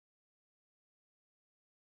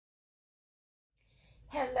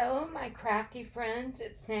Hello, my crafty friends.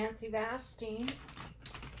 It's Nancy Bastine.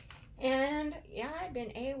 And yeah, I've been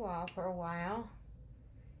AWOL for a while.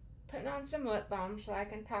 Putting on some lip balm so I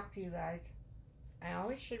can talk to you guys. I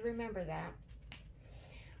always should remember that.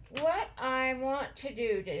 What I want to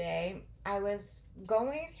do today, I was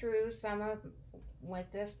going through some of,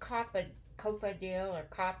 with this COPPA deal, or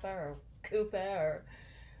COPPA, or COOPA, or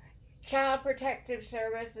Child Protective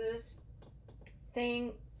Services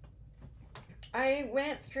thing. I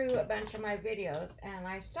went through a bunch of my videos and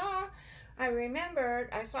I saw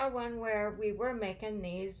one where we were making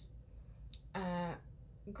these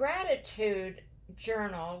gratitude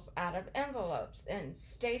journals out of envelopes, and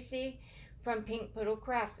Stacy from Pink Poodle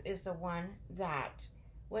Crafts is the one that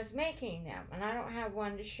was making them, and I don't have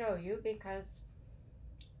one to show you because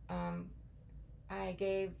I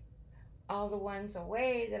gave all the ones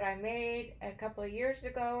away that I made a couple of years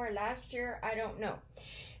ago or last year, I don't know.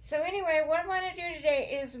 So anyway, what I want to do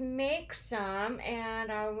today is make some,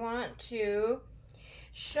 and I want to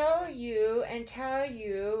show you and tell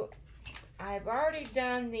you I've already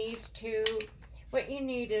done these two. What you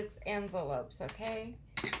need is envelopes, okay?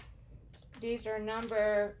 These are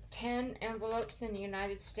number 10 envelopes in the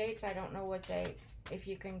United States. I don't know if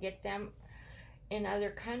you can get them in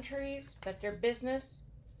other countries, but they're business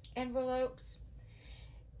envelopes.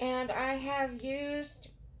 And I have used,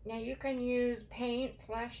 now you can use paints.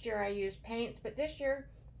 Last year I used paints, but this year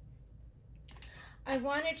I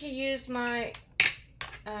wanted to use my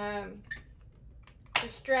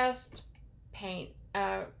distressed paint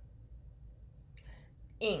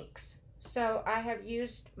inks. So I have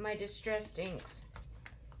used my distressed inks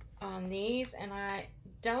on these, and I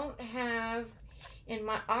don't have, in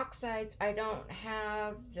my oxides, I don't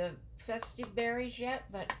have the festive berries yet,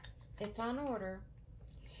 but it's on order.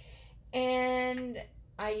 And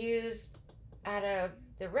I used, out of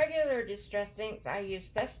the regular distressed inks, I used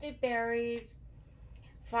festive berries,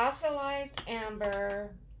 fossilized amber,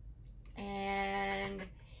 and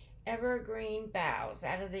evergreen boughs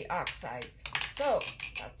out of the oxides. So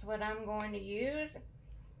that's what I'm going to use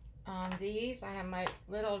on these. I have my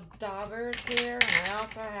little daubers here, and I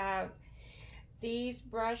also have these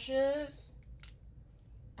brushes.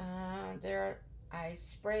 I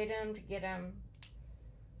sprayed them to get them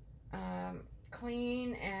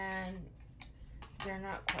clean, and they're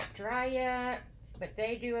not quite dry yet, but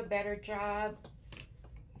they do a better job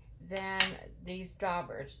than these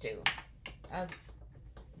daubers do of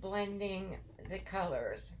blending the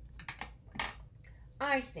colors,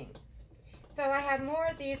 I think. So I have more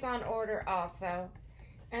of these on order also,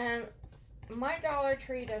 and my Dollar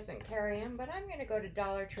Tree doesn't carry them, but I'm going to go to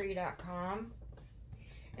dollartree.com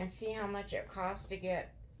and see how much it costs to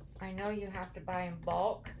get. I know you have to buy in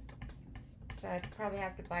bulk, so I'd probably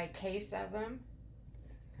have to buy a case of them,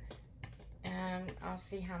 and I'll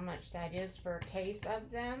see how much that is for a case of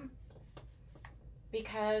them,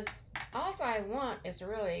 because all I want is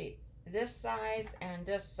really this size and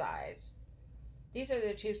this size. These are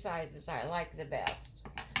the two sizes I like the best.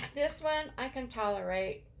 This one I can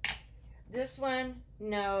tolerate. This one,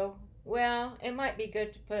 no. Well, it might be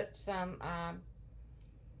good to put some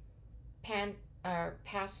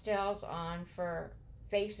pastels on for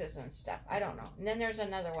faces and stuff. I don't know. And then there's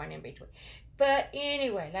another one in between. But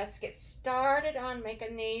anyway, let's get started on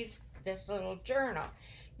making this little journal.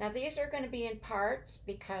 Now these are going to be in parts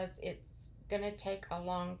because it's going to take a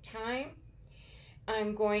long time.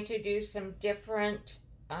 I'm going to do some different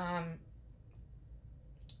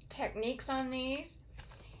techniques on these,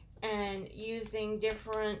 and using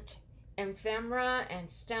different ephemera and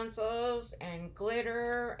stencils and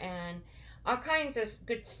glitter and all kinds of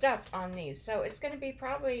good stuff on these. So it's going to be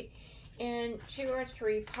probably in 2 or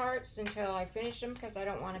 3 parts until I finish them, because I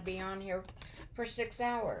don't want to be on here for 6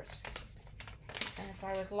 hours. And if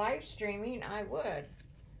I was live streaming, I would.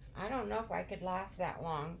 I don't know if I could last that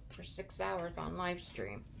long for 6 hours on live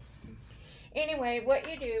stream. Anyway, what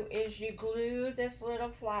you do is you glue this little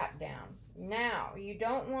flap down. Now, you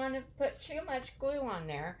don't want to put too much glue on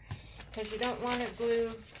there, because you don't want to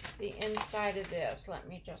glue the inside of this. Let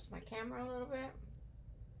me adjust my camera a little bit.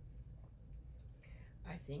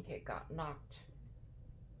 I think it got knocked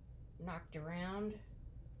around.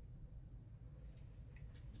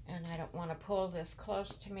 And I don't want to pull this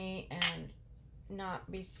close to me and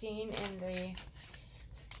not be seen in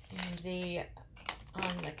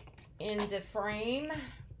the frame.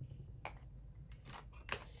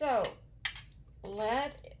 So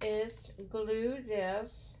let us glue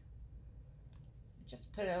this.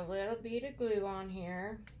 Just put a little bit of glue on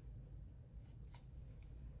here,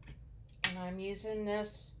 and I'm using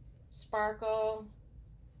this Sparkle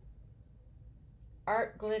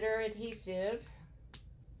Art Glitter Adhesive.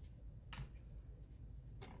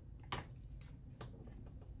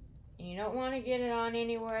 You don't want to get it on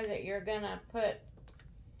anywhere that you're going to put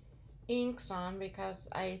inks on, because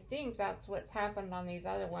I think that's what's happened on these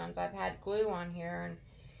other ones. I've had glue on here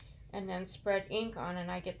and then spread ink on, and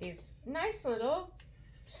I get these nice little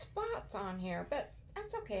spots on here, but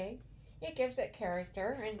that's okay. It gives it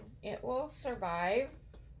character, and it will survive.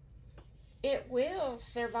 It will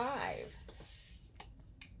survive.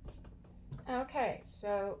 Okay,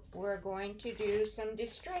 so we're going to do some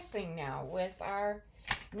distressing now with our...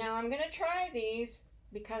 Now I'm going to try these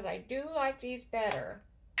because I do like these better.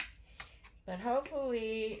 But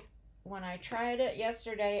hopefully, when I tried it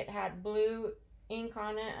yesterday, it had blue ink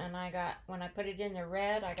on it, and when I put it in the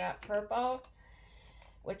red, I got purple,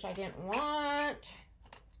 which I didn't want.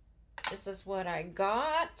 This is what I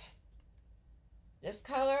got. This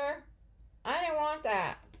color. I didn't want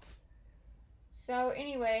that. So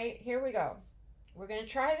anyway, here we go. We're going to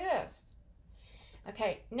try this.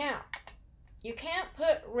 Okay, now, you can't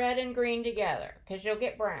put red and green together because you'll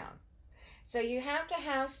get brown. So you have to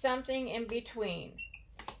have something in between.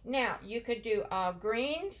 Now, you could do all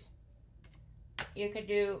greens. You could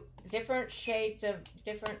do different shades of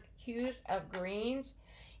different hues of greens.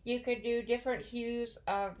 You could do different hues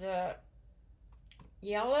of the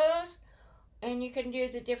yellows. And you can do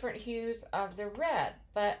the different hues of the red.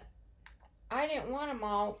 But I didn't want them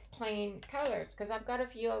all plain colors because I've got a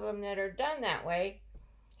few of them that are done that way.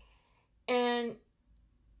 And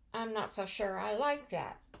I'm not so sure I like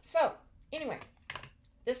that. So, anyway,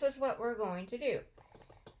 this is what we're going to do.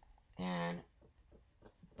 And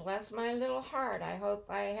bless my little heart, I hope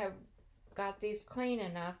I have got these clean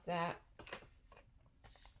enough that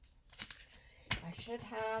I should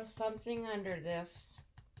have something under this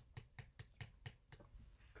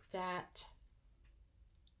that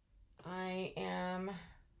I am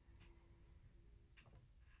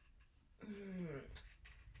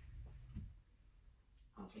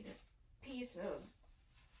I'll get a piece of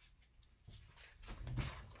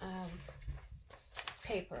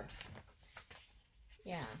paper.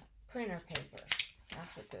 Yeah, printer paper.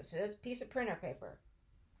 That's what this is. Piece of printer paper.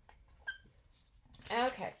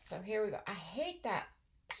 Okay, so here we go. I hate that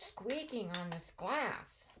squeaking on this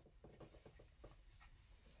glass.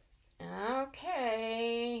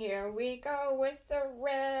 Okay, here we go with the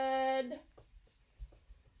red.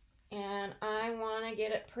 And I want to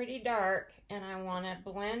get it pretty dark, and I want to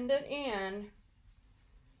blend it in.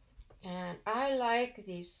 And I like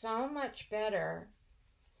these so much better.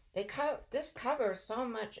 This covers so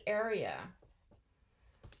much area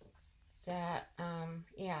that,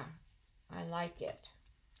 yeah, I like it.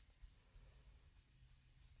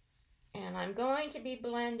 And I'm going to be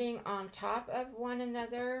blending on top of one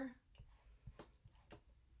another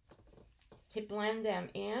to blend them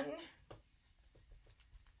in.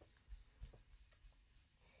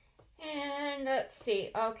 And let's see,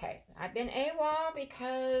 okay, I've been AWOL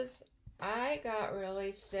because I got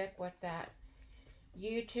really sick with that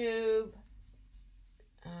YouTube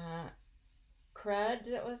crud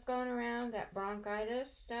that was going around, that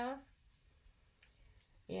bronchitis stuff.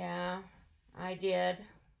 Yeah, I did.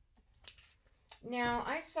 Now,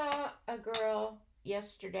 I saw a girl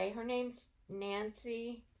yesterday, her name's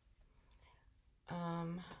Nancy.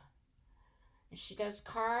 She does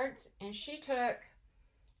cards, and she took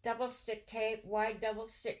double stick tape, wide double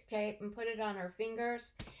stick tape, and put it on her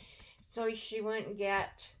fingers so she wouldn't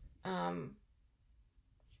get her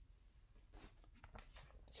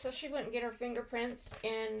fingerprints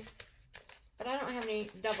in. But I don't have any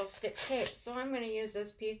double stick tape, so I'm going to use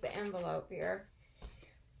this piece of envelope here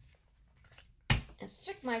and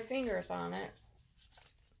stick my fingers on it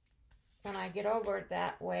when I get over it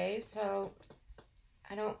that way, so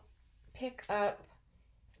I don't pick up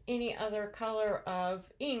any other color of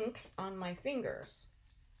ink on my fingers,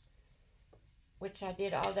 which I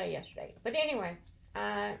did all day yesterday. But anyway,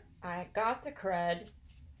 I got the crud.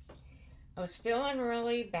 I was feeling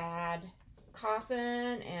really bad, coughing,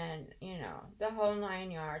 and, you know, the whole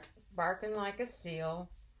 9 yards, barking like a seal.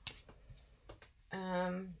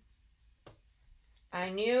 I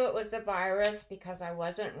knew it was a virus because I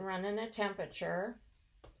wasn't running a temperature.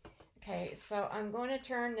 Okay, so I'm going to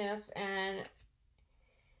turn this, and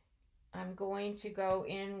I'm going to go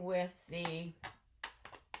in with the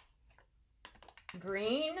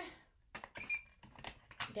green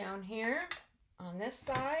down here on this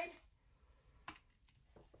side.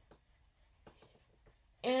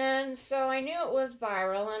 And so I knew it was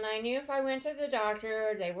viral, and I knew if I went to the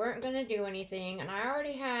doctor, they weren't going to do anything, and I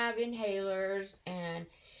already have inhalers, and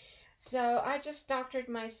so I just doctored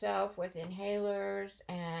myself with inhalers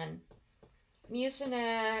and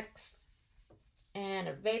Mucinex and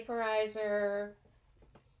a vaporizer,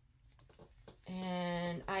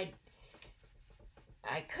 and I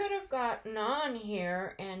I could have gotten on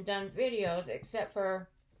here and done videos, except for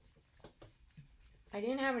I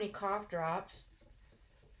didn't have any cough drops,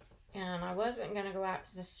 and I wasn't going to go out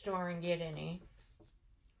to the store and get any.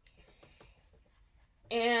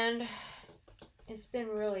 And it's been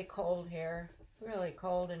really cold here, really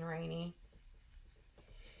cold and rainy.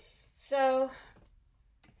 So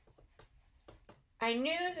I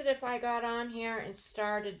knew that if I got on here and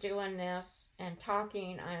started doing this and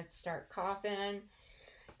talking, I'd start coughing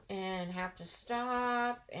and have to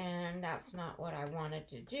stop, and that's not what I wanted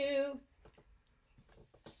to do.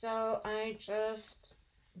 So I just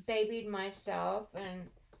babied myself and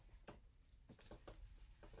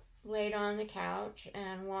laid on the couch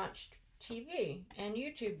and watched TV and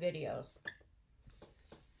YouTube videos.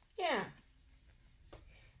 Yeah.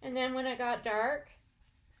 And then when it got dark,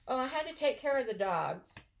 I had to take care of the dogs.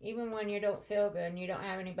 Even when you don't feel good and you don't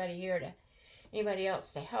have anybody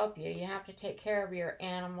else to help you, you have to take care of your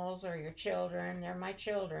animals or your children. They're my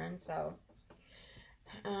children, so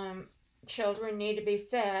children need to be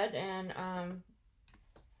fed, and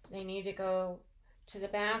they need to go to the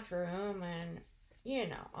bathroom and, you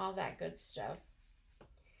know, all that good stuff.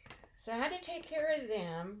 So I had to take care of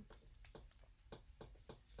them.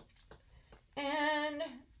 And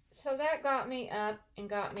so that got me up and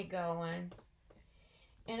got me going.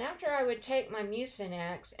 And after I would take my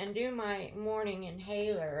Mucinex and do my morning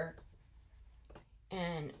inhaler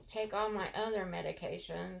and take all my other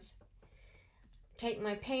medications, take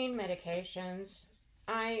my pain medications,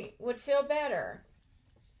 I would feel better.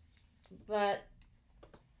 But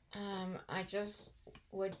I just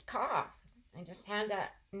would cough. I just had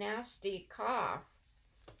that nasty cough.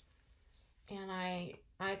 And I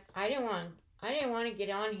didn't want to get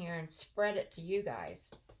on here and spread it to you guys.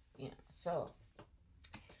 Yeah, so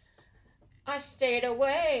I stayed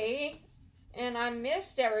away and I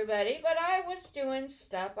missed everybody, but I was doing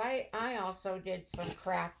stuff. I also did some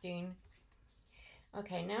crafting.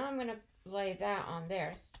 Okay, now I'm going to lay that on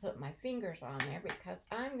there. Put my fingers on there because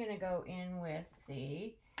I'm going to go in with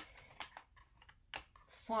the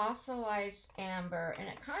fossilized amber, and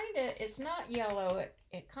it's not yellow.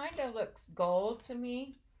 It kind of looks gold to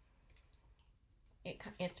me.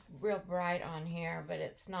 It's real bright on here, but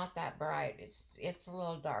it's not that bright. It's a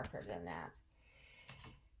little darker than that.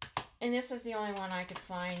 And this is the only one I could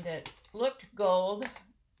find that looked gold,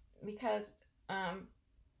 because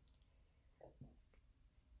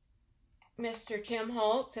Mr. Tim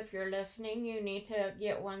Holtz, if you're listening, you need to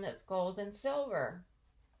get one that's gold and silver.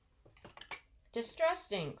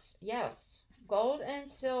 Distressed inks, yes, gold and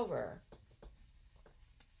silver.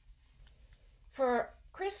 For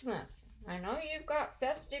Christmas. I know you've got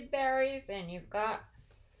festive berries and you've got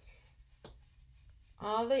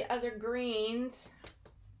all the other greens,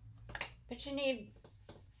 but you need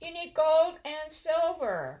gold and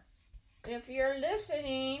silver. If you're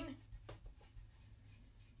listening,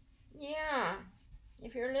 yeah,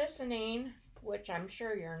 if you're listening, which I'm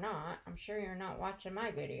sure you're not watching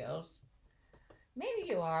my videos. Maybe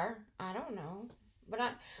you are, I don't know.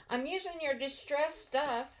 But I'm using your distressed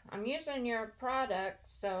stuff. I'm using your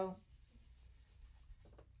products, so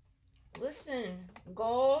listen,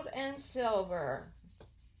 gold and silver,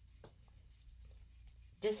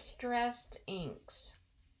 distressed inks,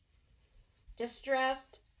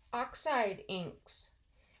 distressed oxide inks,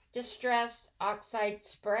 distressed oxide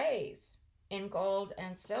sprays in gold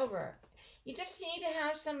and silver. You just need to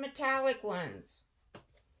have some metallic ones.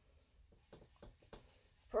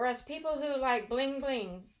 For us people who like bling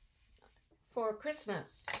bling for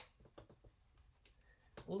Christmas.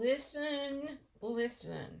 Listen.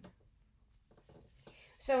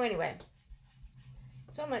 So anyway,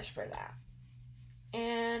 so much for that.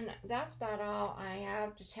 And that's about all I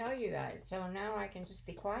have to tell you guys. So now I can just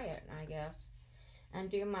be quiet, I guess, and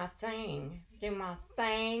do my thing. Do my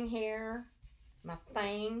thing here. My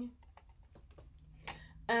thing.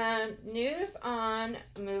 News on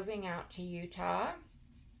moving out to Utah.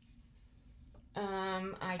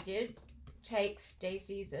 I did take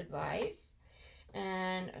Stacy's advice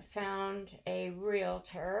and found a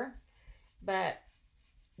realtor, but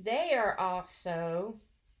they are also,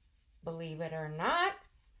 believe it or not,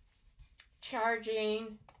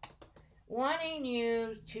 wanting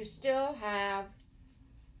you to still have,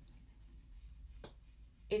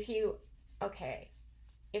 if your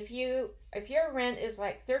rent is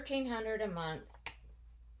like $1,300 a month,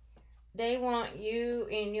 they want you,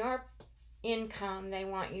 in your income, they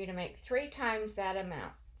want you to make 3 times that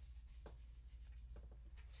amount.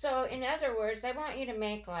 So in other words, they want you to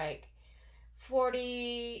make like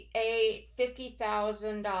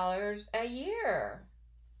 $50,000 a year.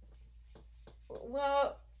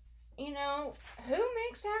 Well, you know, who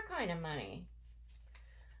makes that kind of money?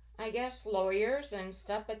 I guess lawyers and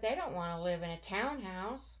stuff, but they don't want to live in a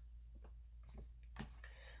townhouse.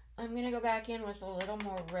 I'm going to go back in with a little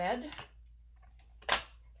more red.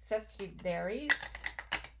 Festive berries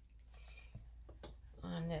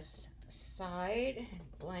on this side.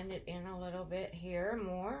 Blend it in a little bit here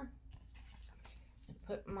more.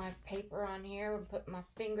 Put my paper on here and put my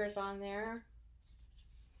fingers on there.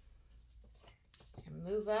 And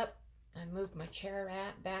move up. I move my chair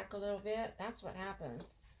back a little bit. That's what happens.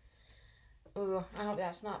 Ooh, I hope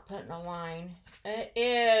that's not putting a line. It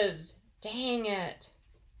is. Dang it.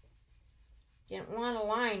 Didn't want a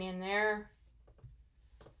line in there.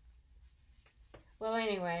 Well,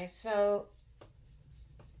 anyway, so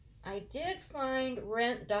I did find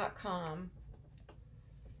rent.com,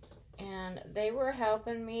 and they were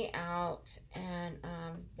helping me out, and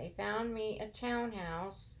they found me a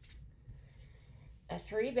townhouse, a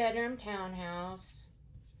 3-bedroom townhouse.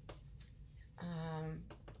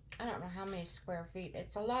 I don't know how many square feet.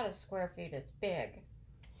 It's a lot of square feet. It's big,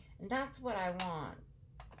 and that's what I want.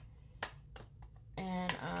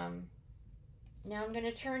 And now I'm going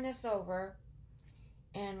to turn this over,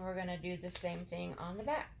 and we're going to do the same thing on the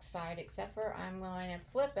back side, except for I'm going to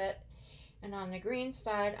flip it, and on the green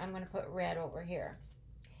side I'm going to put red over here.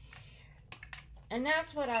 And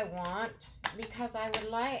that's what I want, because I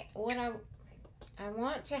would like, I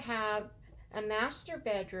want to have a master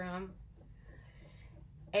bedroom,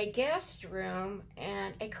 a guest room,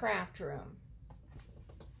 and a craft room.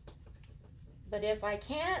 But if I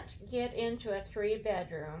can't get into a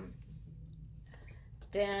 3-bedroom,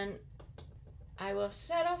 then I will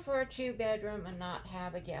settle for a 2-bedroom and not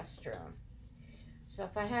have a guest room. So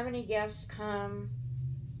if I have any guests come,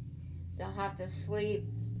 they'll have to sleep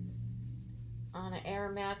on an air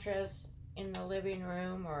mattress in the living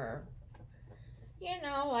room, or, you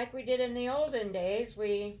know, like we did in the olden days,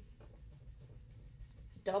 we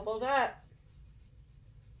doubled up.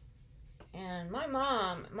 And my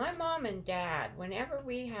mom and dad, whenever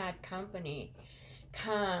we had company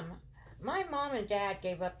come, my mom and dad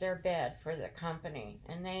gave up their bed for the company,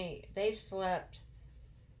 and they slept.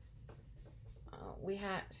 We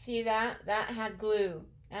had, see that had glue.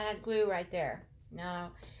 That had glue right there.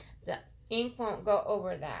 Now the ink won't go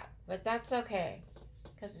over that, but that's okay,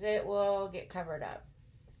 because it will get covered up.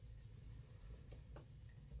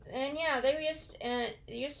 And yeah, they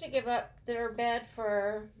used to give up their bed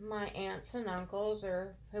for my aunts and uncles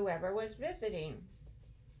or whoever was visiting.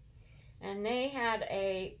 And they had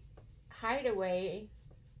a hideaway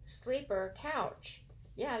sleeper couch.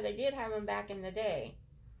 Yeah, they did have them back in the day.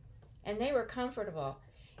 And they were comfortable.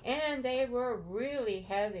 And they were really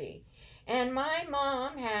heavy. And my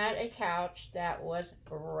mom had a couch that was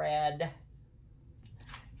red.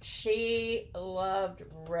 She loved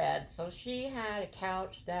red, so she had a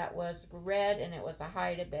couch that was red, and it was a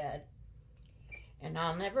hide-a-bed. And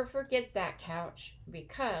I'll never forget that couch,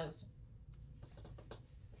 because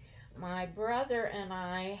my brother and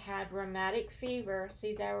I had rheumatic fever.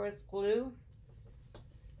 See, there was glue.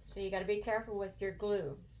 So you got to be careful with your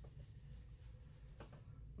glue.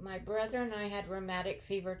 My brother and I had rheumatic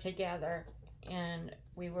fever together, and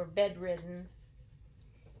we were bedridden,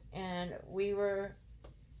 and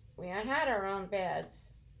I had our own beds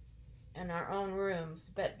and our own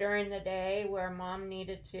rooms, but during the day where Mom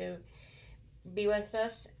needed to be with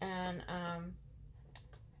us and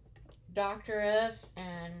doctor us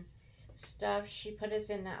and stuff, she put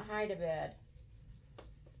us in that hide-a-bed.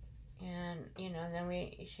 And, you know, then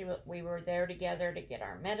we were there together to get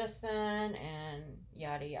our medicine and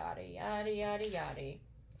yada, yada, yada, yada, yada.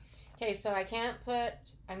 Okay, so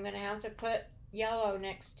I'm going to have to put yellow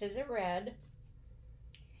next to the red.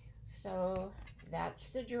 So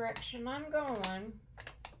that's the direction I'm going.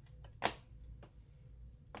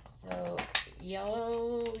 So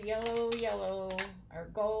yellow, yellow, yellow, or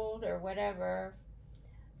gold, or whatever.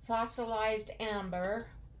 Fossilized amber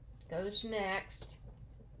goes next.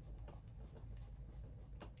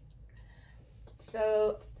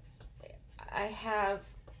 So I have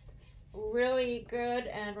really good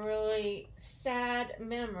and really sad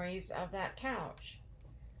memories of that couch.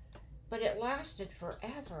 But it lasted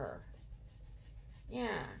forever.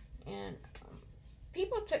 Yeah, and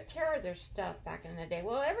people took care of their stuff back in the day.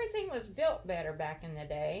 Well, everything was built better back in the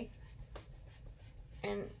day.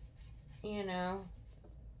 And, you know,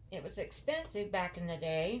 it was expensive back in the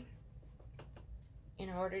day in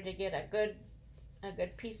order to get a good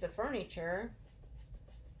piece of furniture.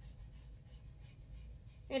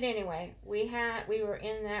 And anyway, we were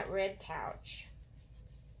in that red couch,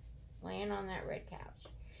 laying on that red couch.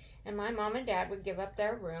 And my mom and dad would give up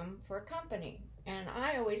their room for company. And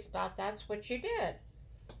I always thought that's what you did.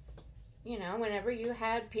 You know, whenever you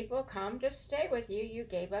had people come to stay with you, you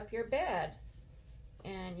gave up your bed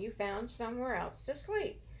and you found somewhere else to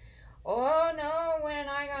sleep. Oh no, when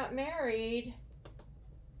I got married,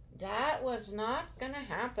 that was not gonna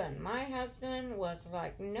happen. My husband was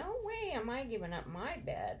like, no way am I giving up my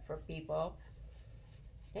bed for people.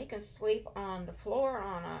 They can sleep on the floor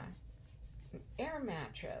on a air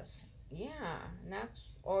mattress. Yeah, and that's,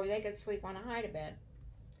 or they could sleep on a hide-a-bed.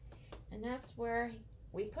 And that's where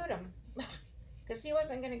we put him. Because he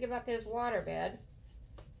wasn't going to give up his water bed.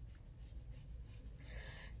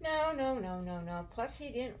 No, no, no, no, no. Plus he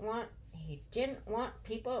didn't want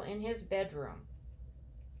people in his bedroom.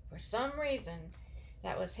 For some reason,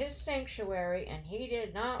 that was his sanctuary, and he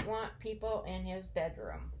did not want people in his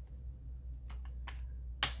bedroom.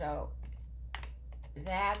 So,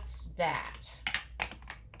 that's that.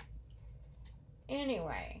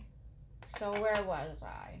 Anyway, so where was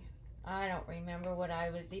I? I don't remember what I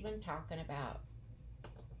was even talking about.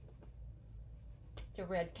 The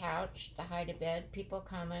red couch, the hide-a-bed, people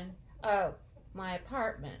coming. Oh, my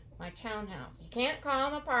apartment, my townhouse. You can't call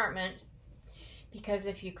them apartment, because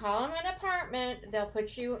if you call them an apartment, they'll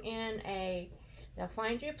put you in they'll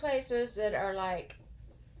find you places that are like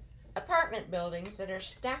apartment buildings that are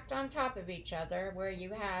stacked on top of each other, where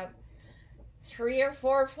you have 3 or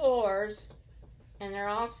 4 floors, and they're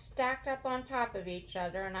all stacked up on top of each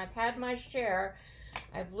other. And I've had my share.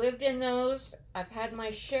 I've lived in those. I've had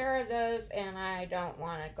my share of those, and I don't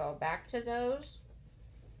want to go back to those.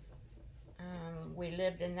 We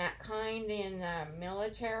lived in that kind in the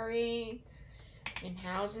military, in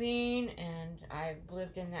housing, and I've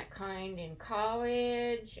lived in that kind in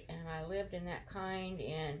college, and I lived in that kind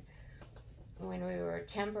when we were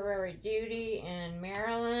temporary duty in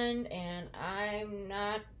Maryland, and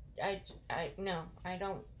no, I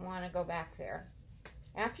don't want to go back there.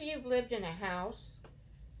 After you've lived in a house,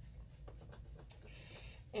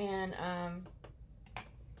 and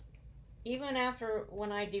even after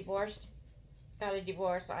when I got a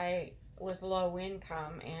divorce, I was low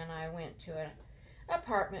income, and I went to an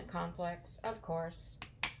apartment complex, of course,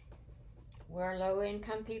 where low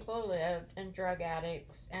income people lived, and drug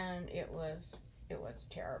addicts, and it was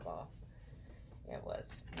terrible. It was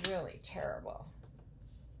really terrible.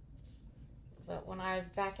 But when I was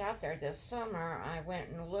back out there this summer, I went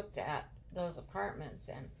and looked at those apartments,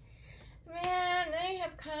 and man, they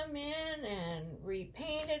have come in and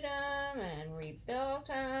repainted them and rebuilt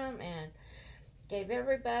them and gave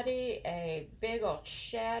everybody a big old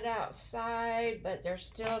shed outside, but there's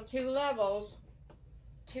still 2 levels,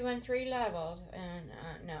 2 and 3 levels, and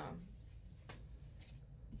no.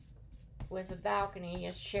 With a balcony,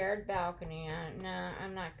 a shared balcony, no,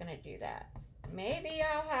 I'm not going to do that. Maybe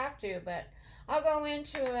I'll have to, but I'll go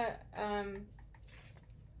into a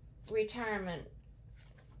retirement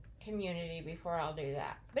community before I'll do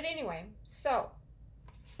that. But anyway, so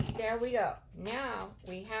there we go. Now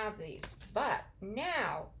we have these. But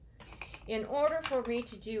now, in order for me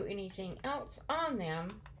to do anything else on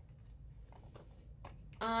them,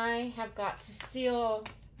 I have got to seal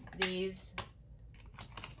these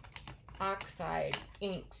oxide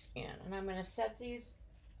inks in. And I'm going to set these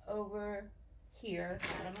over here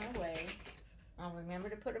out of my way. I'll remember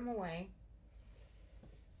to put them away.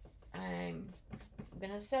 I'm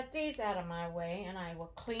going to set these out of my way, and I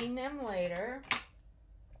will clean them later.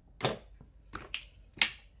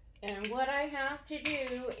 And what I have to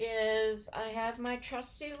do is, I have my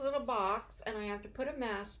trusty little box, and I have to put a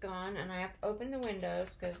mask on, and I have to open the windows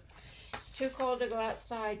because it's too cold to go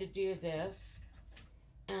outside to do this.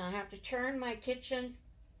 And I have to turn my kitchen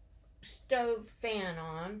stove fan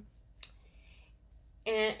on,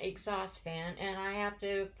 and exhaust fan, and I have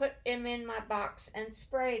to put them in my box and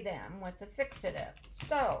spray them with a fixative.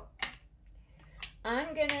 So,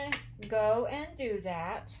 I'm going to go and do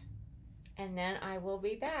that. And then I will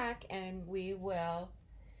be back, and we will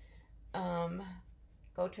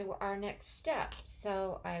go to our next step.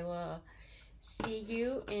 So I will see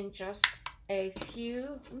you in just a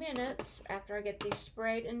few minutes after I get these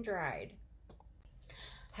sprayed and dried.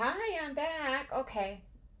 Hi, I'm back. Okay,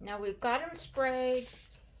 now we've got them sprayed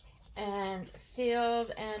and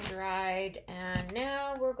sealed and dried, and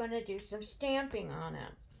now we're going to do some stamping on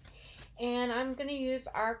it. And I'm going to use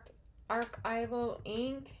archival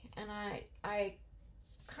ink. And I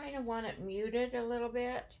kind of want it muted a little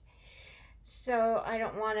bit, so I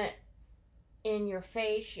don't want it in your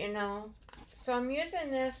face, you know. So I'm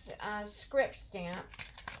using this script stamp,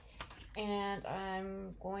 and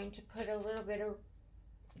I'm going to put a little bit of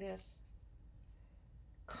this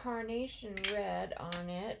carnation red on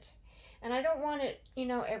it. And I don't want it, you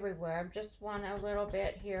know, everywhere. I just want a little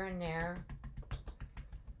bit here and there.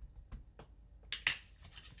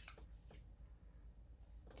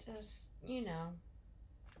 Just, you know,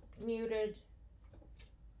 muted.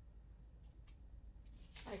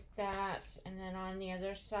 Like that. And then on the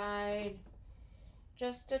other side,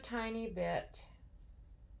 just a tiny bit.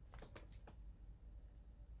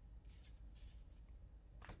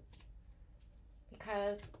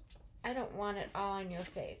 Because I don't want it all on your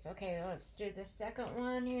face. Okay, let's do the second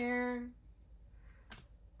one here.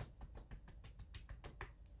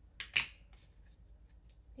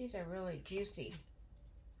 These are really juicy.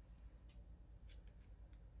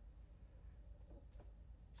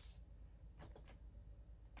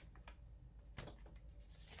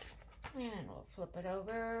 And we'll flip it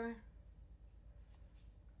over.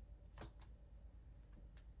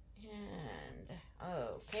 And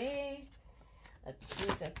okay, let's do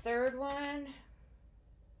the third one.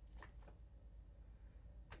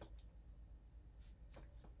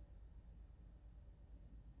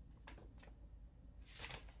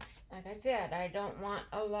 Like I said, I don't want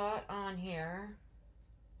a lot on here.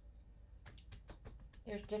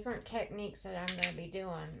 There's different techniques that I'm going to be doing.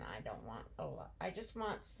 I don't want a lot. I just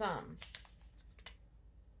want some.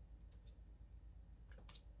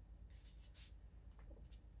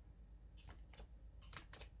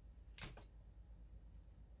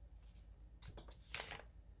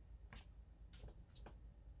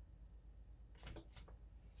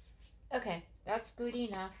 Okay, that's good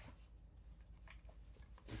enough.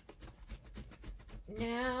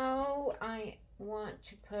 Now I want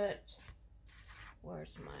to put,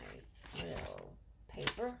 where's my little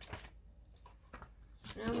paper?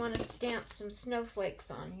 And I want to stamp some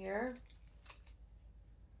snowflakes on here.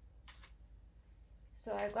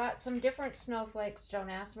 So I've got some different snowflakes. Don't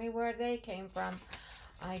ask me where they came from.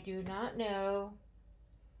 I do not know.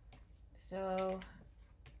 So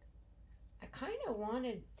I kind of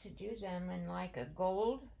wanted to do them in like a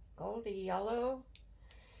goldy yellow.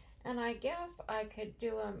 And I guess I could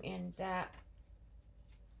do them in that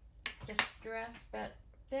distress, but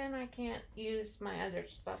then I can't use my other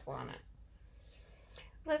stuff on it.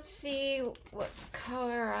 Let's see what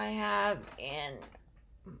color I have in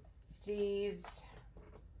these.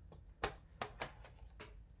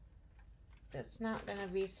 That's not going to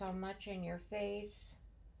be so much in your face.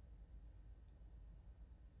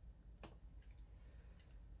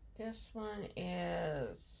 This one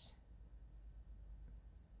is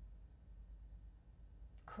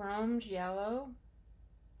chrome yellow.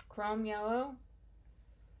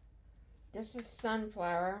 This is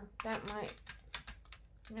sunflower.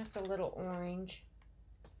 That's a little orange.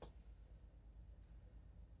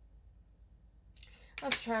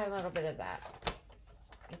 Let's try a little bit of that.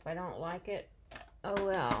 If I don't like it, oh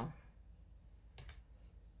well.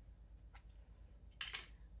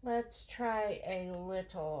 Let's try a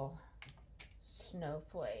little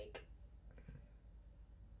snowflake.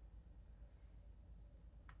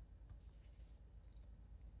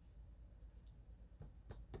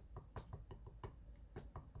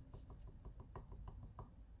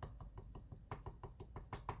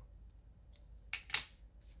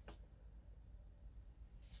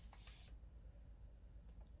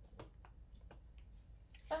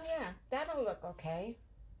 Oh yeah, that'll look okay.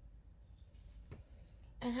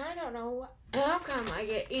 And I don't know how come I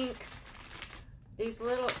get ink. These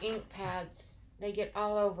little ink pads, they get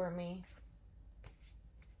all over me.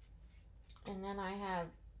 And then I have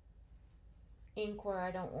ink where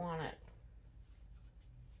I don't want it.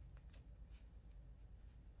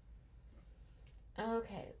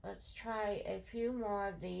 Okay, let's try a few more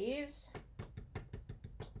of these.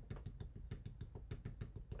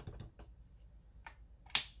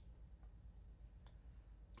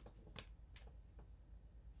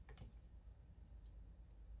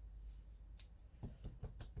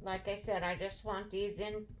 Like I said, I just want these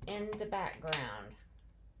in the background.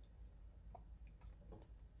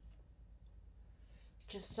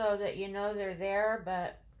 Just so that you know they're there,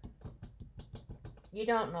 but you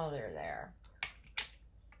don't know they're there.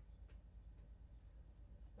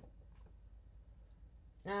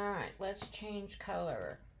 Alright, let's change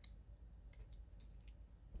color.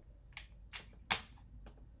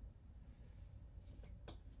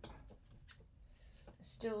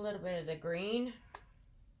 Still a little bit of the green.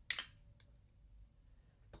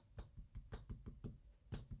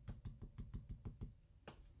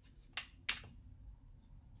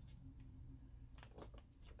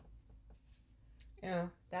 Oh,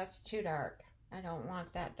 that's too dark. I don't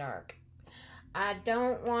want that dark. I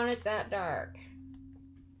don't want it that dark.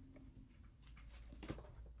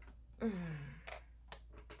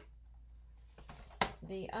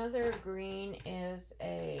 the other green is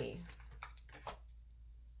a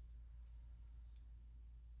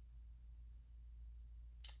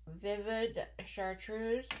vivid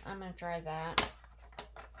chartreuse. I'm going to try that.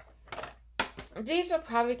 These will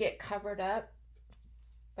probably get covered up,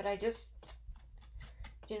 but I just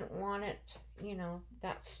didn't want it, you know,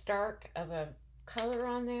 that stark of a color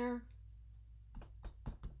on there.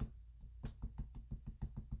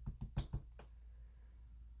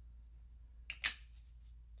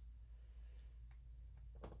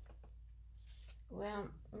 Well,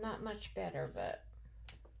 not much better, but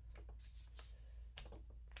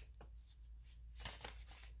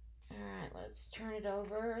all right, let's turn it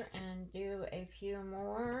over and do a few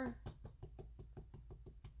more.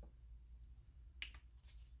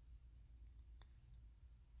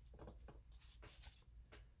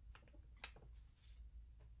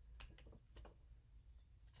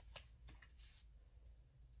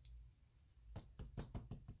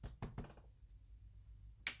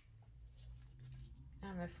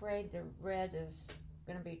 I'm afraid the red is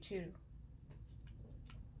going to be too.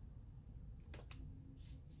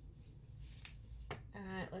 All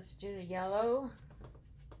right, let's do the yellow.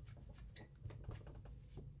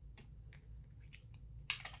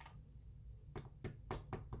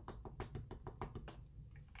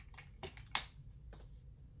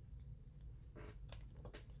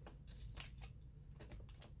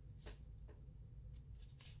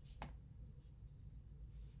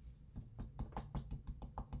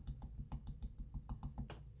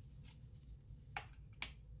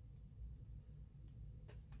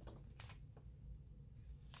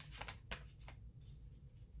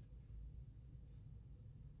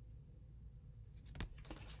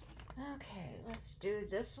 Okay, let's do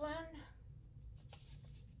this one.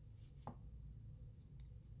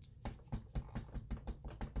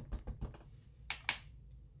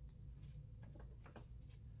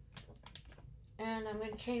 And I'm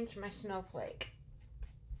going to change my snowflake.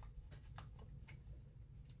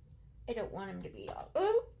 I don't want them to be all,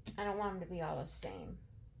 ooh, I don't want them to be all the same.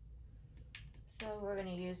 So we're going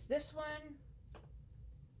to use this one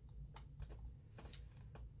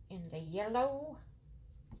in the yellow.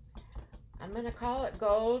 I'm going to call it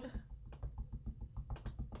gold.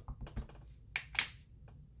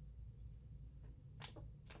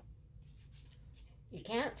 You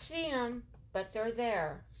can't see them, but they're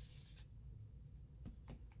there.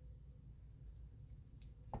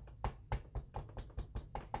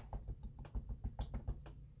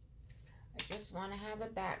 I just want to have a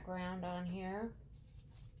background on here.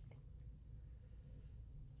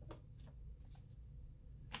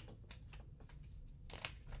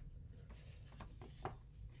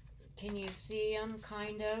 Can you see them,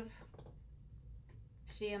 kind of?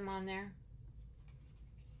 See them on there?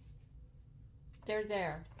 They're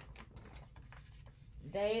there.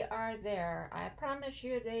 They are there. I promise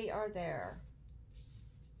you they are there.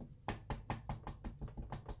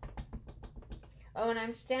 Oh, and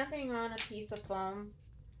I'm stamping on a piece of foam.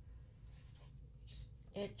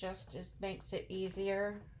 It just makes it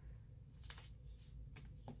easier.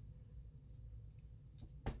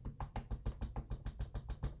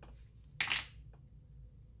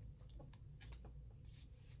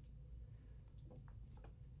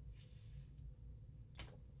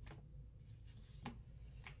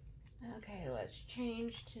 Okay, let's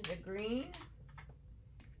change to the green.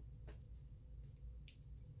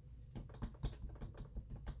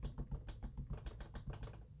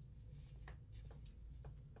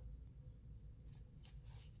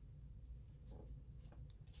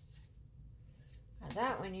 Now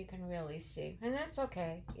that one you can really see, and that's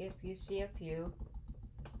okay if you see a few.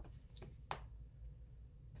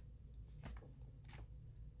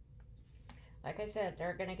 Like I said,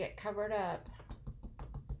 they're going to get covered up,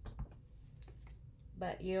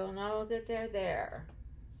 but you'll know that they're there.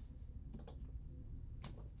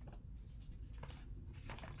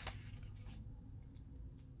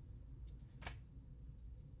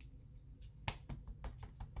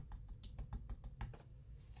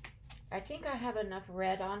 I think I have enough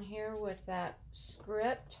red on here with that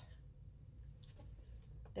script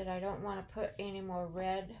that I don't want to put any more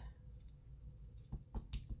red.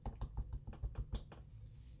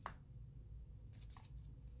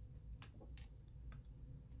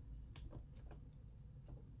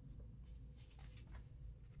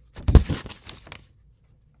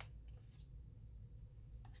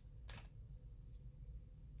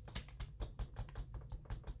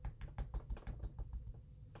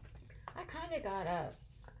 I got a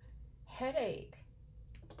headache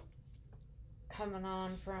coming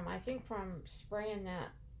on from, I think from spraying that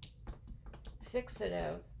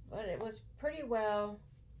fixative, but it was pretty well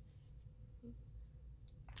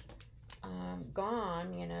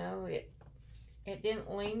gone, you know. It didn't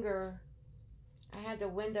linger. I had the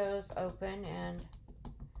windows open and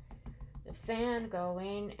the fan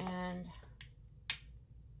going, and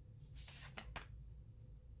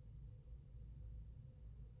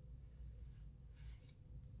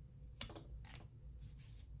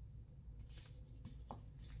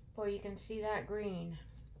boy, you can see that green.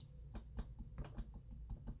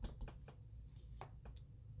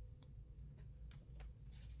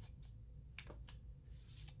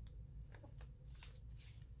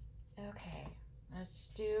 Okay, let's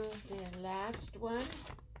do the last one.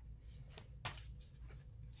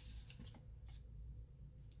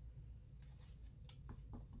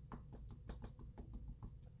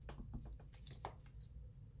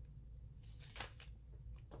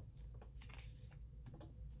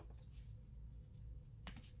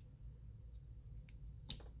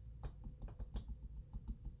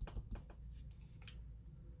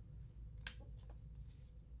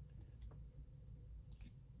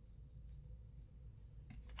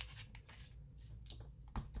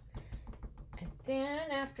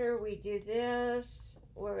 Then after we do this,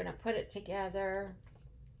 we're going to put it together,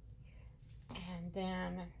 and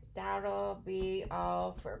then that'll be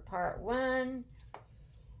all for part 1.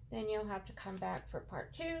 Then you'll have to come back for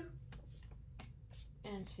part 2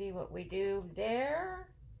 and see what we do there.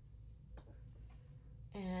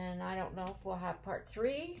 And I don't know if we'll have part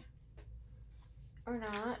 3 or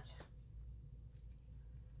not.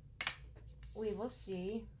 We will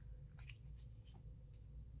see.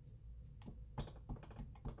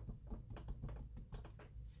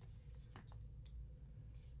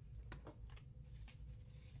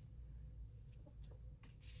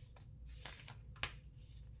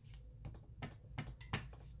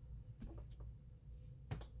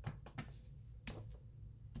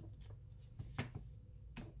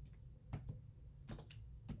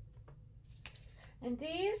 And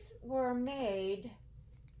these were made,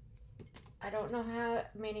 I don't know how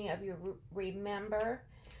many of you remember,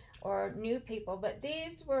 or new people, but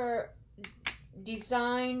these were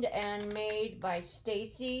designed and made by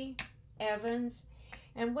Stacy Evans.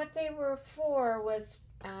 And what they were for was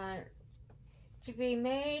to be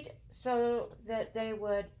made so that they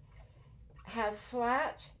would have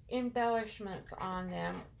flat embellishments on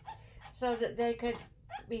them, so that they could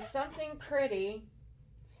be something pretty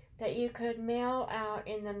that you could mail out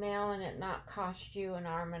in the mail and it not cost you an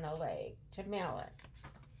arm and a leg to mail it.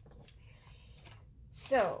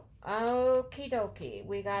 So, okie dokie,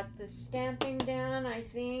 we got the stamping down. I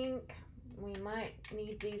think we might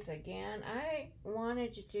need these again. I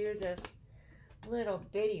wanted to do this little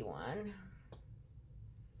bitty one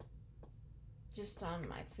just on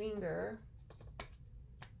my finger.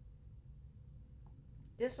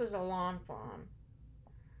 This is a lawn fawn.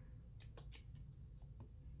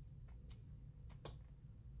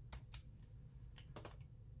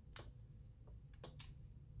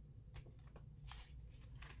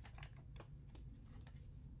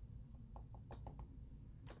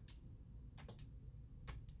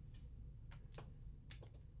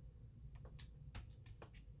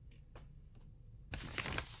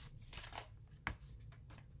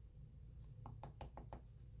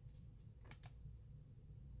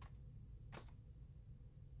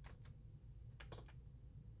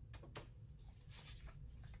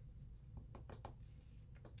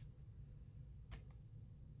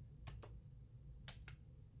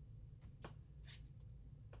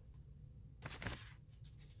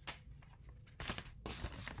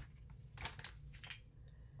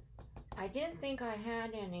 I didn't think I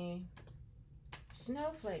had any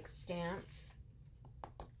snowflake stamps,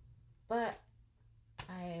 but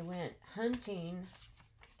I went hunting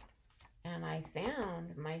and I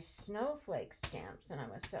found my snowflake stamps, and I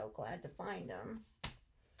was so glad to find them.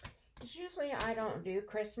 Because usually I don't do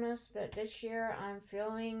Christmas, but this year I'm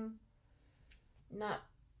feeling not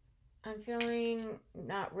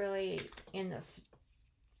really in the,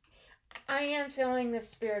 I am feeling the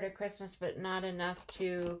spirit of Christmas, but not enough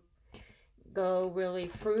to go really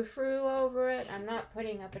frou-frou over it. I'm not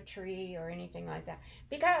putting up a tree or anything like that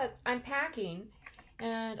because I'm packing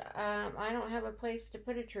and I don't have a place to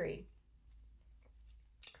put a tree.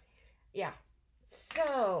 Yeah,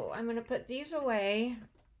 so I'm going to put these away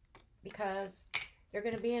because they're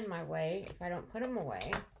going to be in my way if I don't put them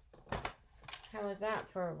away. How is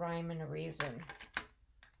that for a rhyme and a reason?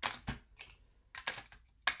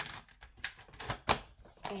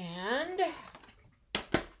 And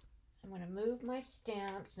I'm going to move my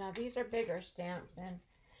stamps. Now these are bigger stamps and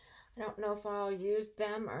I don't know if I'll use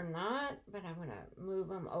them or not, but I'm going to move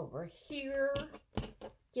them over here,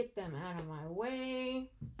 get them out of my way.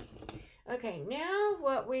 Okay, now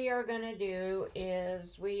what we are going to do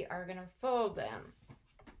is we are going to fold them.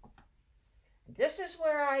 This is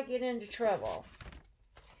where I get into trouble.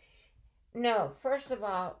 No, first of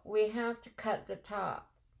all, we have to cut the top.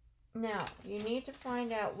 Now, you need to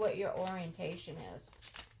find out what your orientation is.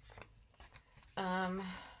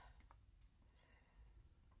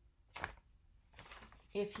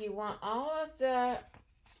 If you want all of the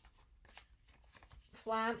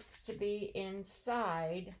flaps to be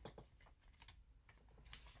inside,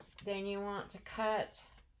 then you want to cut.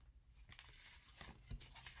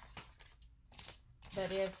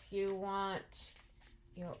 But if you want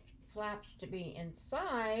your flaps to be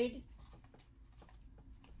inside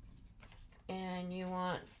and you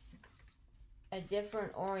want a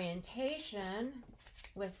different orientation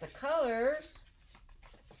with the colors,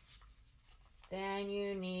 then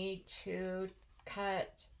you need to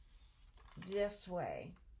cut this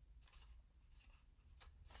way.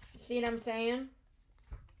 See what I'm saying?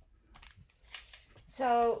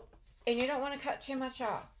 So, and you don't want to cut too much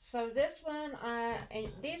off. So this one, and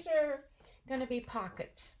these are going to be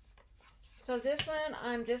pockets. So this one,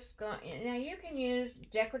 I'm just going, now you can use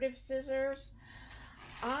decorative scissors.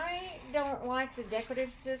 I don't like the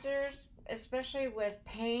decorative scissors, especially with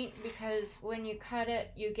paint, because when you cut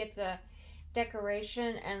it, you get the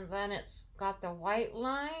decoration and then it's got the white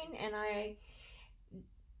line, and I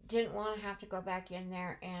didn't want to have to go back in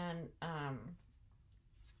there and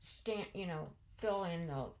fill in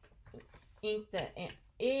the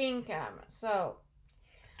ink. So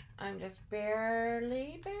I'm just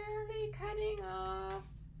barely cutting off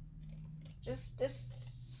just a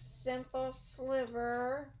simple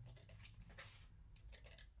sliver,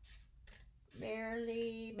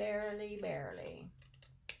 barely,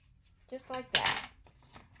 just like that.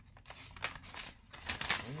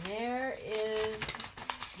 And there is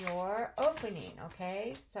your opening,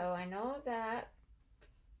 okay? So I know that.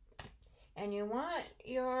 And you want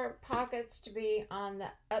your pockets to be on the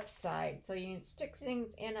upside, so you can stick things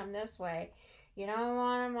in them this way. You don't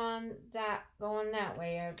want them on that, going that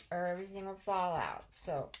way, or everything will fall out.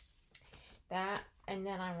 So that, and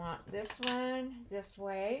then I want this one this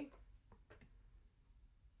way.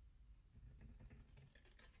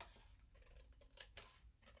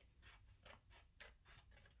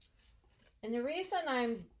 And the reason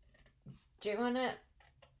I'm doing it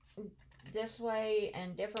this way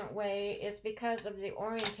and different way is because of the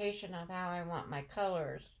orientation of how I want my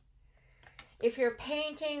colors. If you're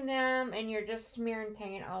painting them and you're just smearing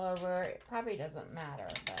paint all over, it probably doesn't matter,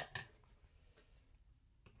 but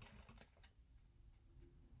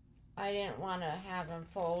I didn't want to have them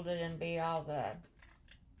folded and be all the,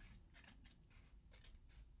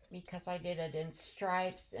 because I did it in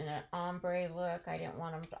stripes and an ombre look, I didn't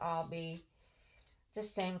want them to all be the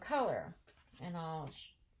same color. And I'll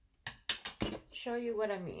show you what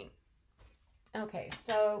I mean. Okay,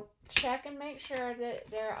 so check and make sure that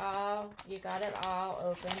you got it all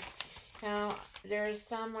open. Now, there's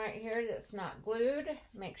some right here that's not glued.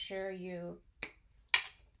 Make sure you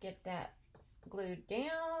get that glued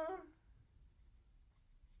down.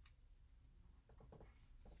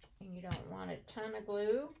 And you don't want a ton of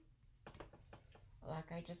glue,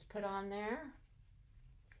 like I just put on there.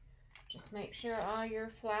 Just make sure all your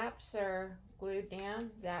flaps are glued down.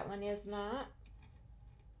 That one is not.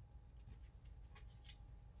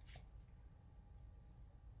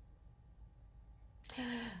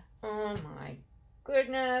 Oh my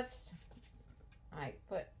goodness. I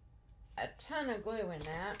put a ton of glue in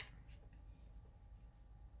that.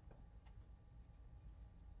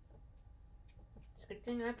 It's a good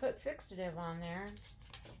thing I put fixative on there.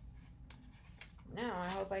 Now I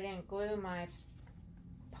hope I didn't glue my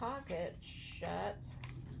pocket shut.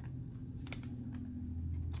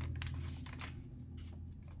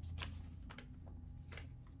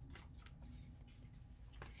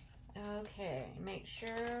 Okay, make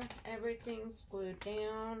sure everything's glued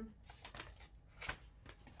down.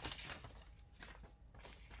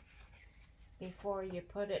 Before you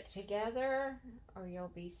put it together, or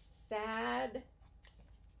you'll be sad.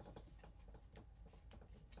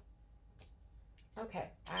 Okay,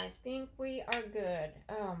 I think we are good.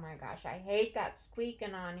 Oh my gosh, I hate that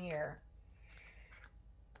squeaking on here.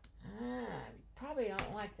 I probably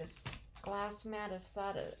don't like this glass mat as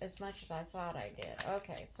much as I thought I did.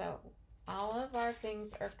 Okay, so all of our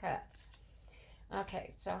things are cut.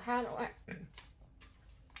 Okay, so how do I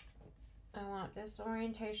want this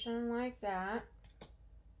orientation like that.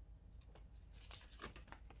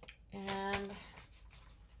 And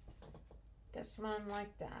this one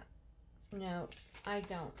like that. No, I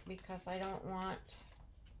don't, because I don't want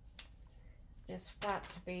this flap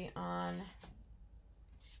to be on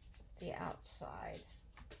the outside.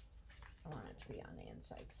 I want it to be on the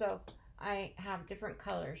inside. So I have different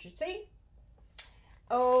colors, you see?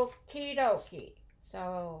 Okie dokie.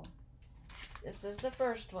 So this is the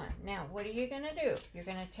first one. Now, what are you going to do? You're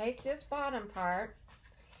going to take this bottom part,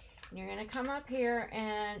 and you're going to come up here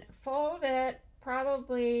and fold it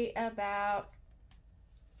probably about,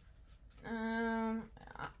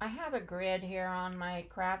 I have a grid here on my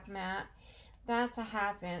craft mat. That's a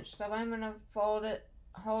 1/2 inch. So I'm going to fold it,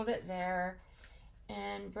 hold it there,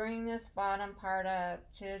 and bring this bottom part up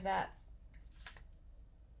to that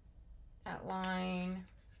line,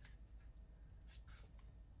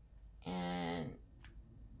 and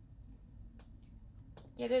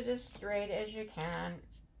get it as straight as you can,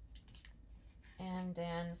 and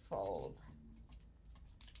then fold.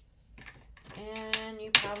 And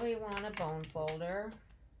you probably want a bone folder.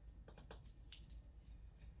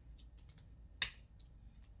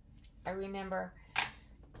 I remember,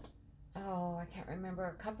 oh, I can't remember,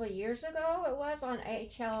 a couple of years ago it was on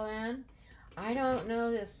HLN. I don't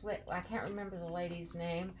know this, I can't remember the lady's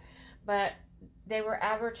name, but they were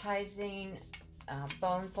advertising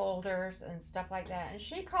bone folders and stuff like that, and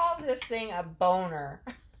she called this thing a boner.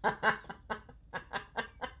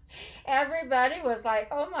 Everybody was like,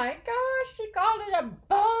 oh my gosh, she called it a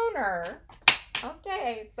boner.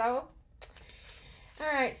 Okay, so,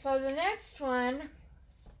 all right, so the next one,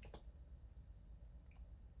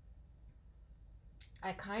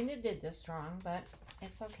 I kind of did this wrong, but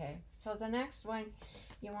it's okay. So the next one,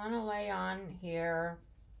 you want to lay on here.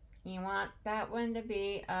 You want that one to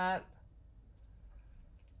be up,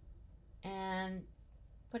 and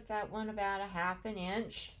put that one about a 1/2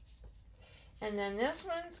 inch. And then this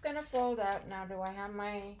one's going to fold up. Now, do I have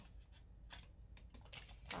my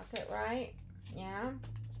pocket right? Yeah.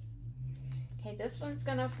 Okay, this one's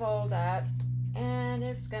going to fold up, and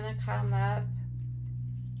it's going to come up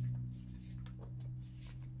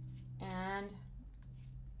and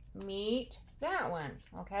meet that one,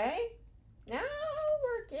 okay? Now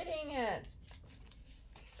we're getting it.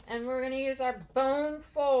 And we're going to use our bone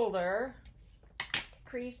folder to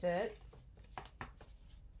crease it.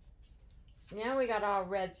 So now we got all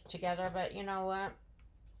reds together, but you know what?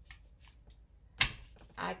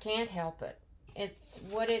 I can't help it. It's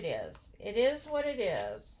what it is. It is what it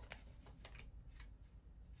is.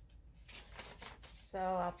 So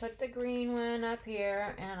I'll put the green one up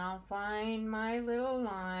here, and I'll find my little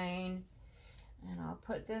line, and I'll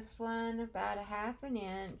put this one about a 1/2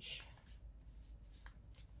 inch,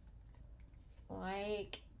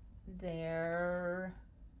 like there,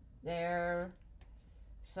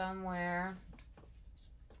 somewhere.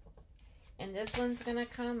 And this one's going to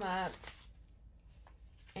come up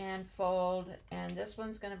and fold, and this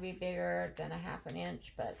one's going to be bigger than a 1/2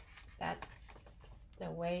 inch, but that's the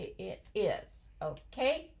way it is.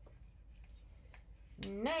 Okay,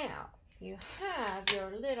 now you have your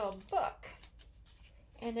little book,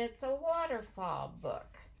 and it's a waterfall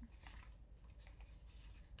book.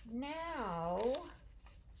 Now,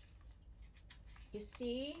 you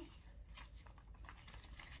see,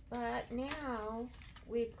 but now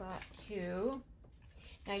we've got to,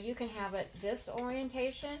 now you can have it this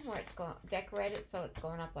orientation where it's going decorated so it's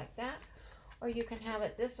going up like that, or you can have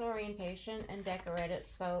it this orientation and decorate it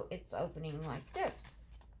so it's opening like this.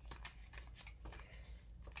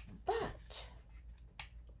 But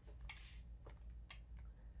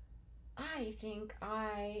I think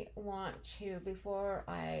I want to, before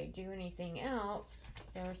I do anything else,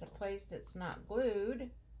 there's a place that's not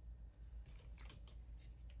glued.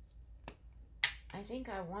 I think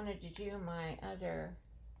I wanted to do my other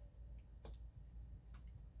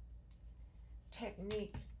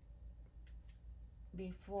technique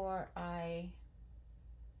before I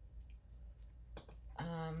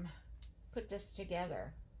put this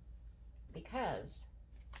together, because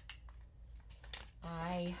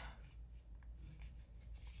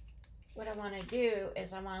what I want to do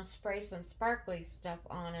is I want to spray some sparkly stuff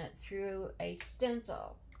on it through a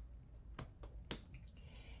stencil.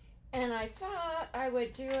 And I thought I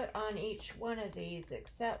would do it on each one of these,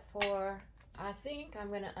 except for, I think I'm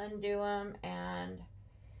going to undo them and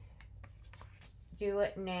do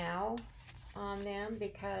it now on them,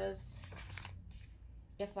 because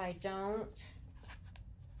if I don't,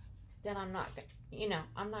 then I'm not, you know,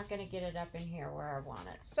 I'm not going to get it up in here where I want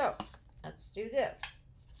it. So let's do this.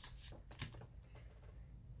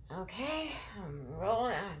 Okay, I'm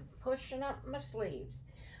rolling, I'm pushing up my sleeves.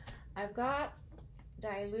 I've got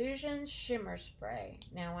Dilution Shimmer Spray.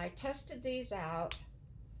 Now I tested these out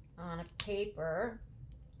on a paper.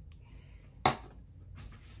 And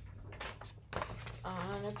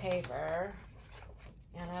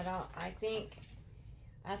I think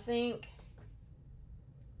I think,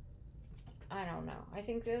 I don't know. I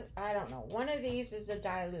think this, I don't know. One of these is a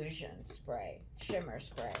dilution spray, shimmer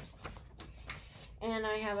spray. And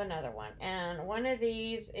I have another one. And one of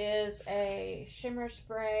these is a shimmer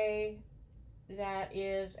spray that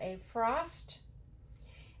is a frost.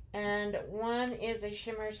 And one is a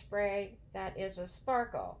shimmer spray that is a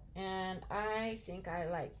sparkle. And I think I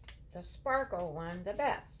like the sparkle one the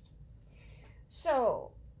best.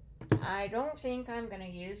 So I don't think I'm going to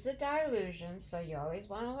use the dilution, so you always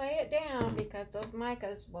want to lay it down because those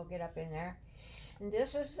micas will get up in there. And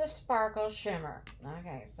this is the sparkle shimmer.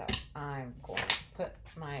 Okay, so I'm going to put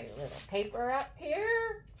my little paper up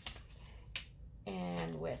here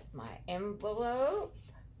and with my envelope,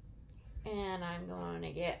 and I'm going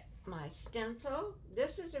to get my stencil.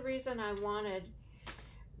 This is the reason I wanted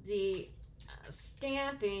the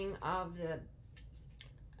stamping of the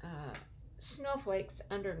snowflakes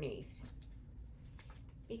underneath,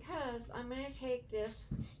 because I'm going to take this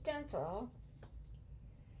stencil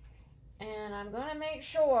and I'm going to make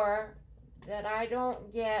sure that I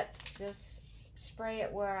don't get this, spray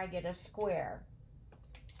it where I get a square.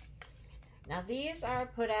 Now these are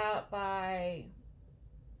put out by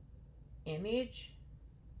Image,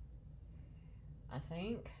 I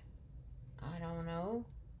think. I don't know.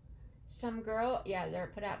 Some girl, yeah,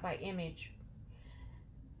 they're put out by Image.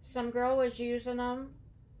 Some girl was using them,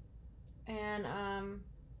 and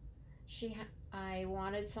I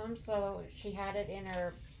wanted some, so she had it in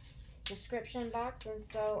her description box, and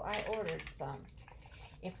so I ordered some.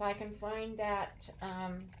 If I can find that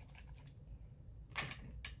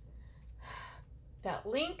that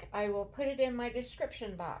link, I will put it in my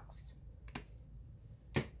description box.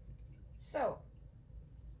 So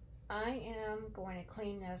I am going to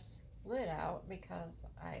clean this lid out because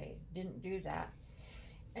I didn't do that,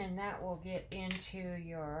 and that will get into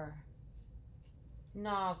your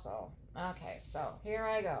nozzle. Okay, so here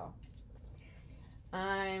I go.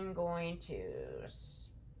 I'm going to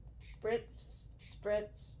spritz,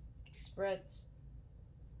 spritz, spritz,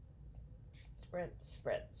 spritz,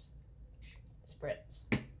 spritz,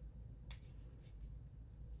 spritz.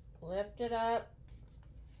 Lift it up,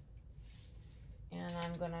 and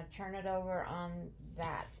I'm going to turn it over on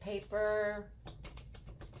that paper.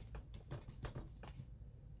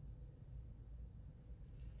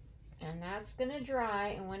 And that's going to dry,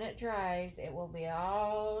 and when it dries, it will be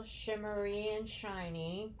all shimmery and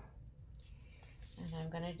shiny. And I'm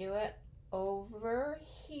going to do it over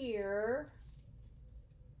here.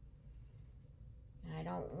 I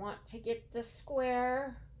don't want to get the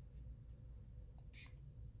square.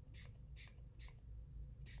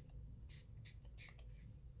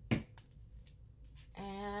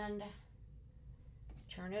 And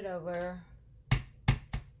turn it over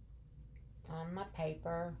on my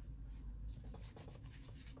paper.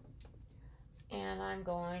 And I'm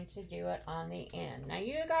going to do it on the end. Now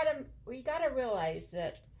you gotta realize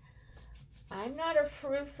that I'm not a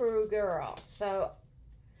frou-frou girl, so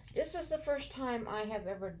this is the first time I have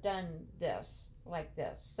ever done this like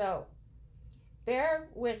this. So bear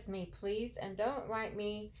with me, please, and don't write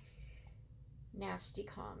me nasty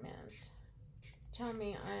comments. Tell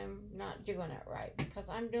me I'm not doing it right, because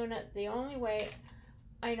I'm doing it the only way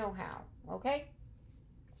I know how, okay?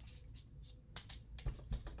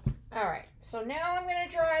 All right, so now I'm going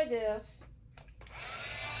to dry this.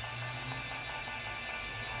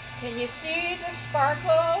 Can you see the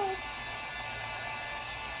sparkles?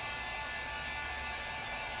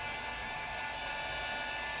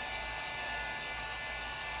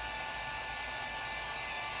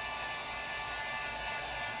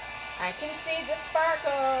 I can see the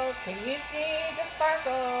sparkles. Can you see the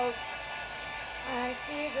sparkles? I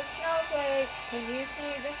see the snowflakes. Can you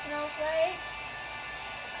see the snowflakes?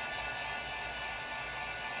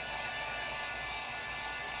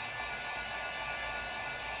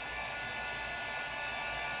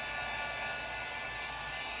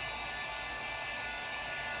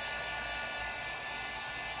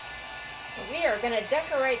 We are going to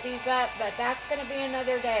decorate these up, but that's going to be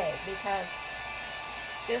another day because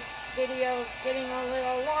this video is getting a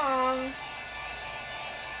little long.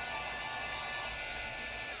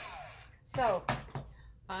 So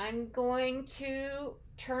I'm going to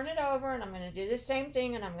turn it over, and I'm going to do the same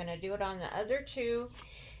thing, and I'm going to do it on the other two,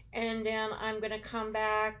 and then I'm going to come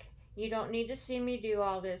back. You don't need to see me do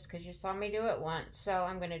all this because you saw me do it once. So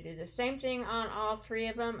I'm going to do the same thing on all three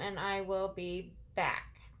of them, and I will be back.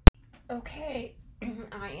 Okay,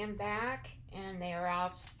 I am back, and they are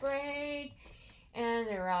all sprayed, and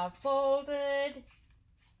they're all folded.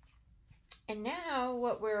 And now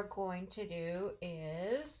what we're going to do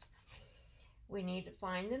is we need to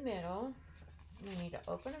find the middle, We need to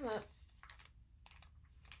open them up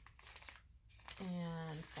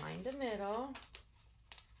and find the middle.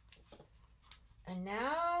 And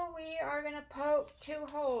now we are going to poke 2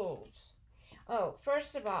 holes. Oh,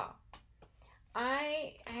 first of all,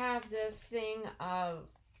 I have this thing of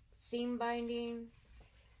seam binding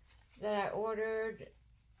that I ordered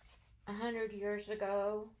 100 years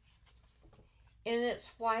ago, and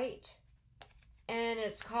it's white, and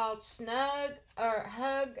it's called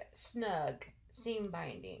Hug Snug seam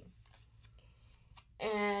binding.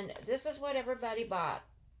 And this is what everybody bought.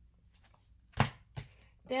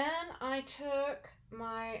 Then I took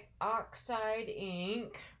my oxide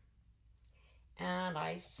ink and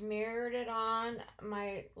I smeared it on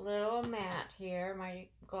my little mat here, my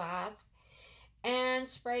glass, and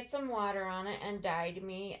sprayed some water on it and dyed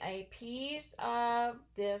me a piece of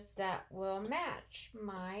this that will match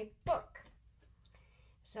my book.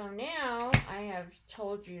 So now I have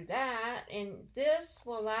told you that, and this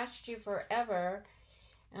will last you forever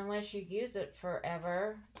unless you use it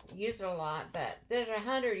forever. Use it a lot, but there's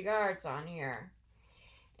 100 yards on here,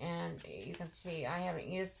 and you can see I haven't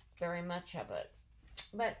used very much of it.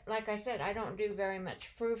 But like I said, I don't do very much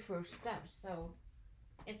frou-frou stuff, so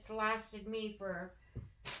it's lasted me for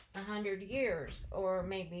 100 years, or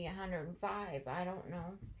maybe 105, I don't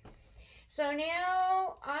know. So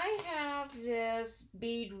now I have this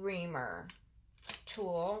bead reamer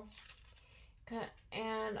tool,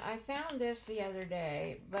 and I found this the other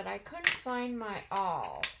day, but I couldn't find my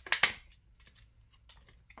awl.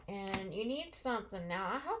 And you need something. Now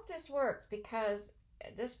I hope this works, because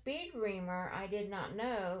this bead reamer, I did not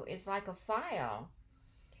know, is like a file.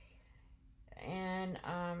 And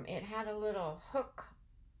it had a little hook,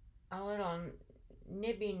 a little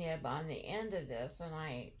nibby nib on the end of this, and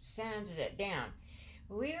I sanded it down.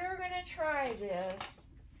 We are going to try this.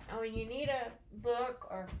 Oh, and you need a book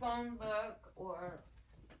or phone book or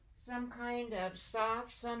some kind of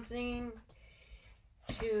soft something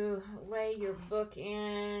to lay your book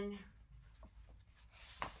in.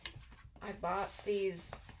 I bought these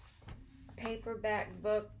paperback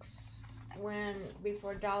books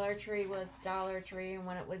before Dollar Tree was Dollar Tree, and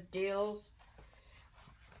when it was deals.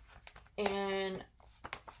 And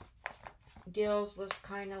Deals was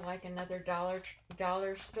kind of like another dollar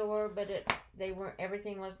store, but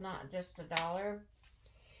everything was not just $1.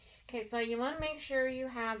 Okay, so you want to make sure you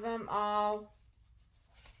have them all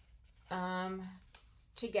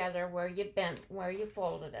together where you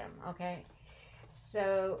folded them. Okay,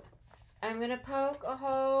 so I'm gonna poke a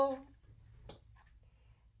hole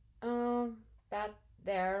about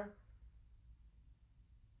there.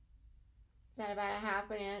 Is that about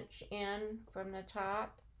a ½ inch in from the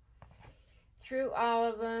top? Through all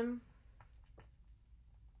of them.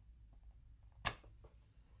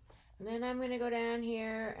 And then I'm going to go down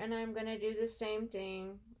here and I'm going to do the same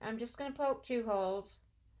thing. I'm just going to poke 2 holes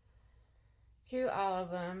through all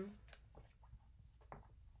of them.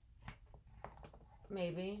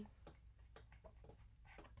 Maybe.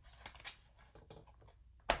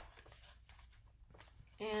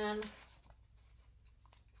 And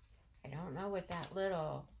I don't know what that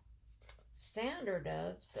little sander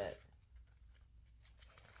does, but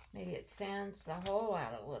maybe it sands the hole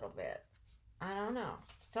out a little bit. I don't know.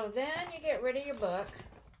 So then you get rid of your book,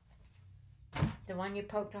 the one you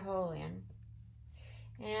poked a hole in.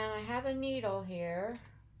 And I have a needle here,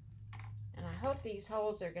 and I hope these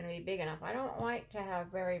holes are going to be big enough. I don't like to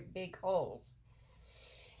have very big holes.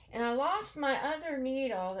 And I lost my other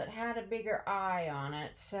needle that had a bigger eye on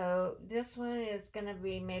it, so this one is going to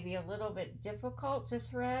be maybe a little bit difficult to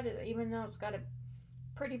thread, even though it's got a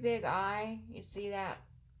pretty big eye. You see that?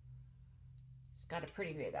 It's got a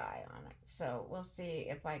pretty big eye on it. So we'll see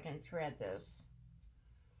if I can thread this.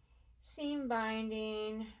 Seam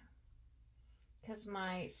binding, because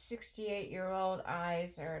my 68-year-old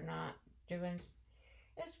eyes are not doing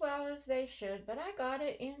as well as they should, but I got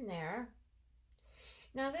it in there.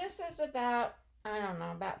 Now this is about, I don't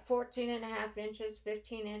know, about 14.5 inches,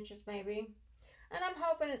 15 inches maybe. And I'm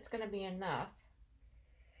hoping it's going to be enough.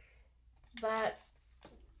 But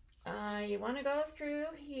you want to go through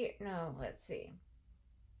here. No, let's see.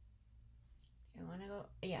 You want to go,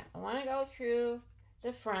 yeah, I want to go through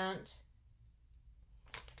the front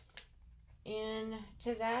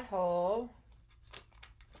into that hole.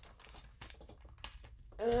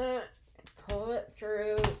 Pull it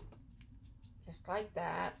through. Just like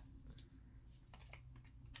that.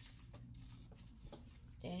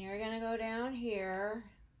 Then you're going to go down here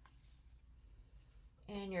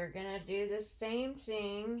and you're going to do the same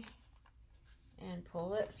thing and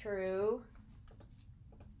pull it through.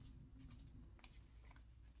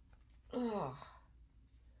 Oh.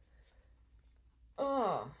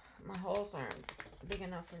 holes aren't big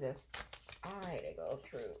enough for this eye to go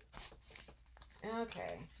through.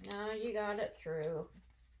 Okay, now you got it through.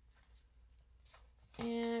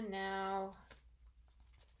 And now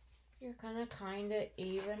you're gonna kind of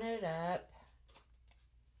even it up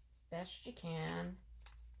as best you can.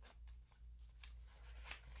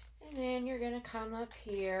 And then you're gonna come up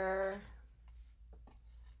here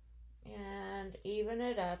and even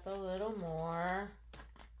it up a little more.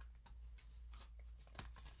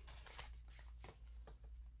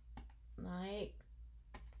 Like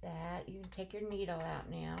that. You can take your needle out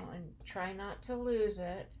now and try not to lose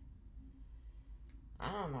it.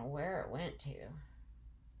 I don't know where it went to.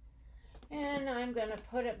 And I'm going to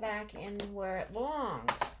put it back in where it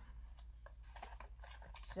belongs.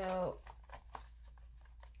 So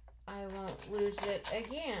I won't lose it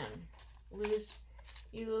again.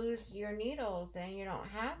 You lose your needles, then you don't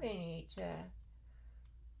have any to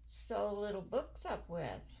sew little books up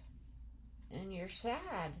with. And you're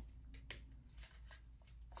sad.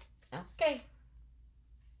 Okay.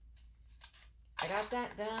 I got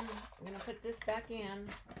that done. I'm going to put this back in.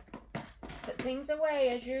 Put things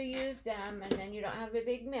away as you use them, and then you don't have a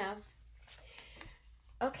big mess.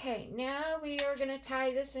 Okay, now we are going to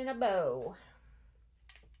tie this in a bow.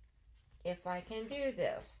 If I can do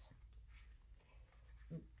this.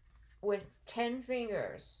 With 10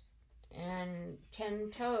 fingers and 10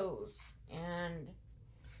 toes. And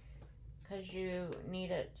because you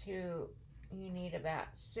need about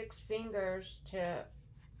 6 fingers to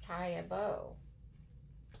tie a bow.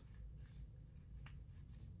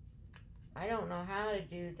 I don't know how to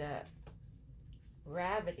do the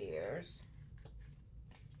rabbit ears.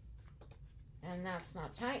 And that's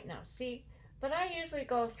not tight enough. See, but I usually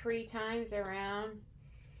go 3 times around.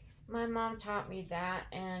 My mom taught me that,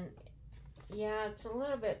 and yeah, it's a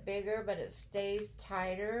little bit bigger, but it stays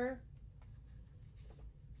tighter.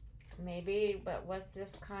 Maybe, but with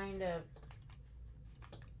this kind of,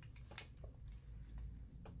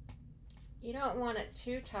 you don't want it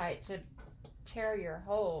too tight to tear your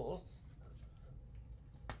holes.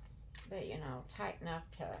 But, you know, tight enough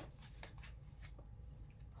to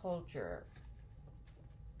hold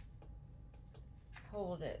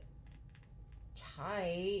it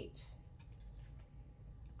tight.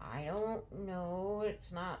 I don't know,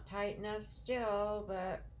 it's not tight enough still,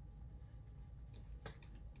 but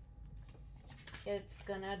it's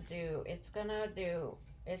gonna do.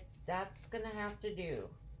 That's gonna have to do.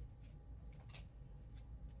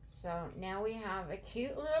 So now we have a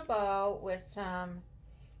cute little bow with some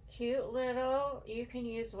cute little, you can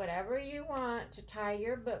use whatever you want to tie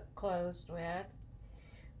your book closed with,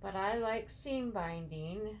 but I like seam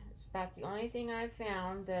binding. It's about the only thing I've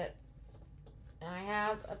found that, and I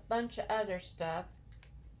have a bunch of other stuff.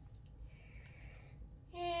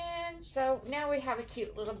 And so now we have a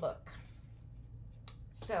cute little book.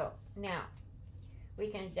 So now we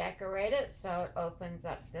can decorate it so it opens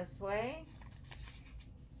up this way.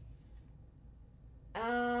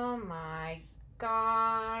 Oh my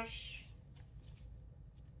gosh.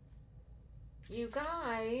 You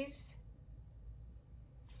guys,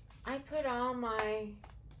 I put all my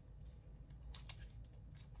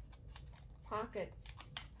pockets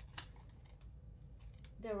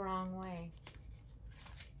the wrong way.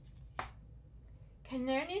 Can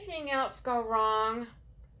anything else go wrong?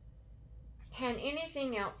 Can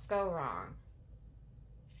anything else go wrong?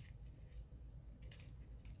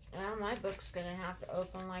 Well, my book's going to have to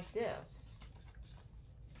open like this.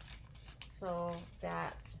 So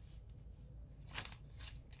that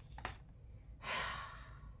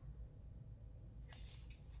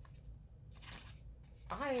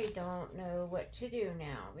I don't know what to do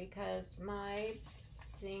now because my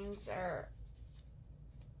things are,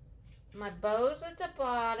 my bow's at the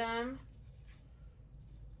bottom,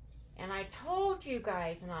 and I told you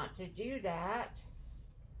guys not to do that.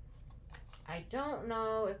 I don't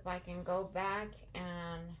know if I can go back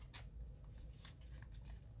and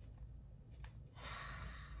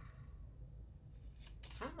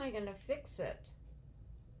how am I going to fix it?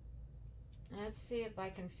 Let's see if I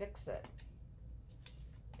can fix it.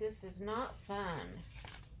 This is not fun.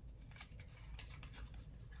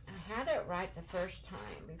 I had it right the first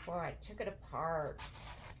time before I took it apart.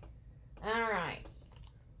 Alright.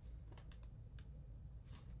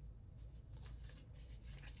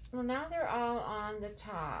 Well, now they're all on the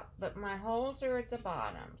top, but my holes are at the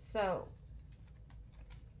bottom. So,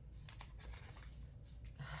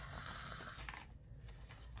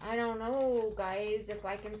 I don't know, guys, if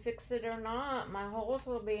I can fix it or not. My holes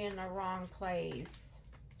will be in the wrong place.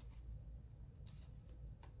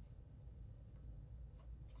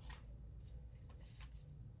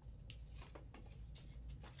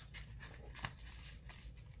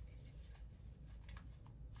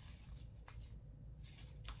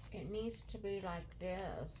 needs to be like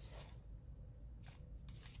this.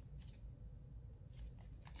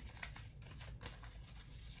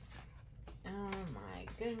 Oh my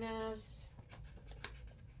goodness.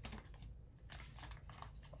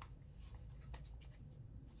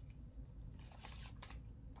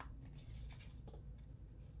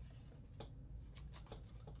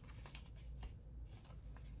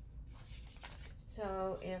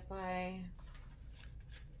 So if I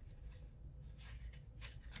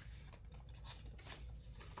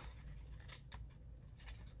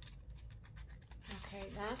okay,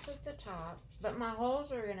 that's at the top, but my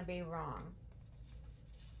holes are going to be wrong.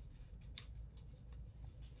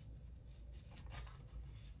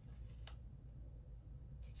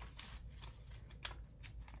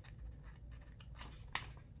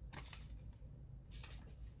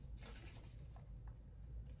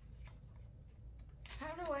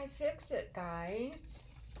 How do I fix it, guys?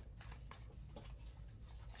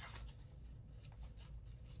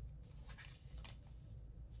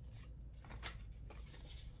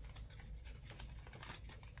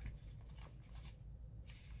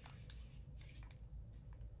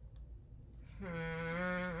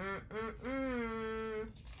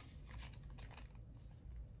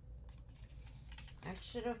 I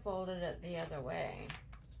should have folded it the other way.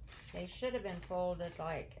 They should have been folded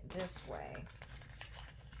like this way.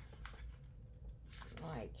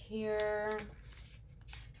 Like here.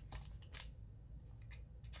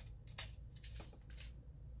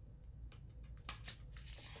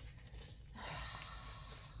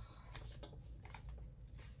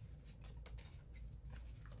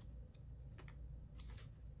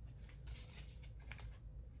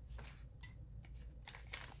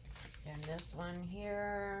 And this one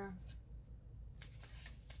here.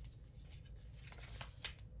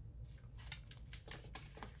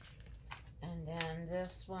 And then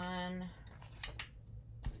this one.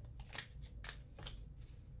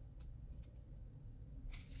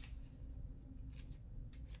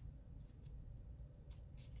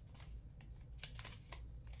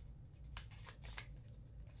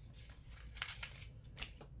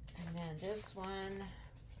 And then this one.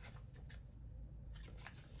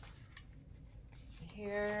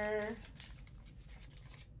 Here.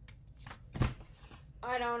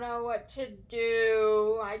 I don't know what to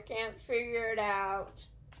do. I can't figure it out.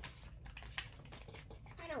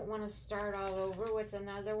 I don't want to start all over with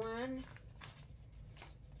another one.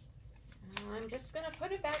 I'm just going to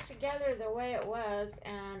put it back together the way it was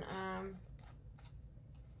and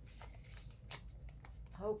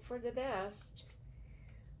hope for the best.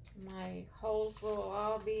 My holes will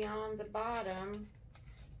all be on the bottom.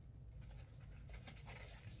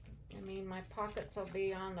 I mean, my pockets will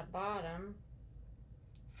be on the bottom.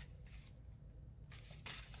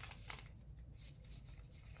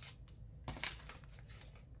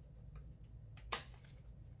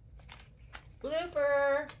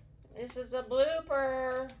 Blooper! This is a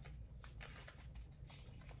blooper!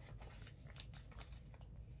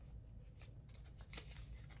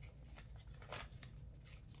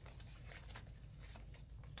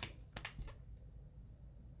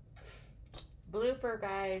 Blooper,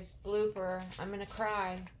 guys, blooper. I'm gonna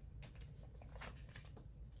cry.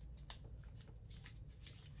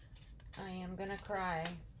 I am gonna cry.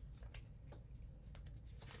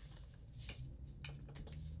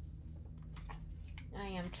 I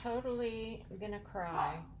am totally gonna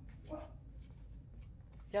cry.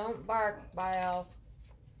 Don't bark, Belle.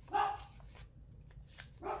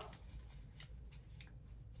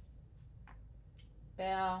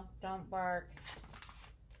 Belle, don't bark.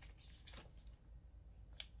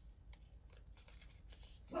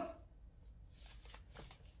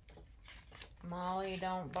 Molly,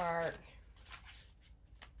 don't bark.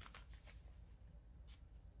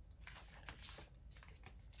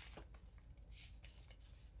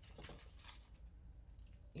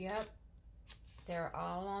 Yep, they're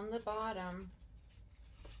all on the bottom.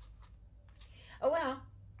 Oh well,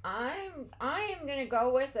 I am gonna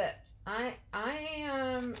go with it. I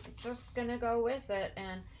am just gonna go with it,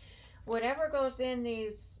 and whatever goes in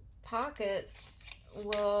these pockets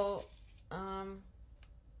will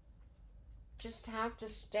just have to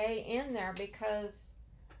stay in there because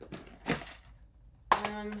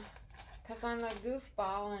I'm a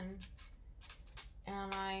goofball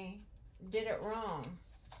and I did it wrong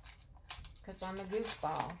because I'm a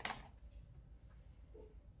goofball,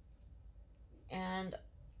 and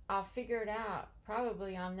I'll figure it out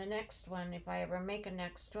probably on the next one if I ever make a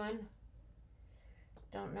next one.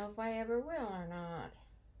 Don't know if I ever will or not.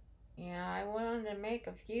 Yeah, I wanted to make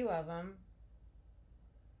a few of them.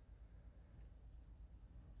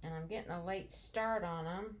 And I'm getting a late start on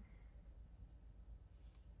them.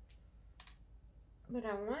 But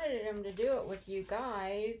I wanted him to do it with you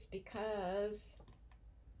guys because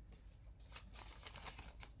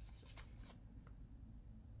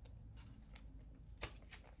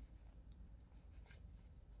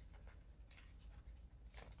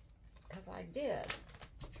I did.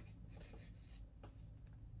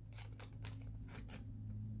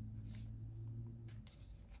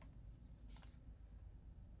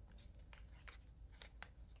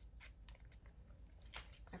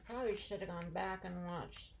 I probably should have gone back and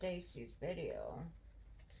watched Stacy's video.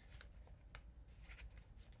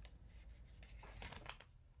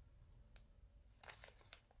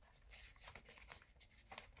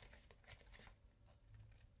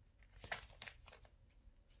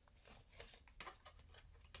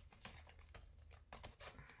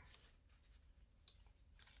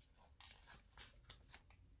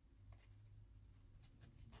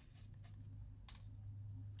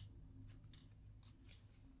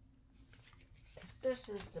 This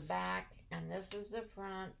is the back, and this is the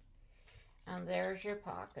front, and there's your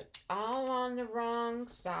pocket. All on the wrong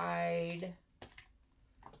side.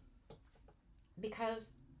 Because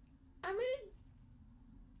I'm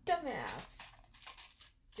a dumbass.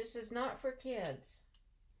 This is not for kids.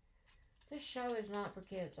 This show is not for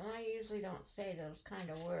kids, and I usually don't say those kind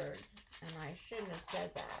of words, and I shouldn't have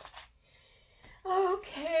said that.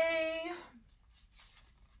 Okay.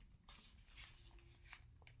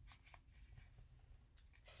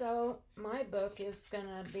 So my book is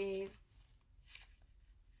gonna be,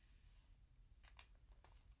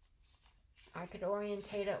 I could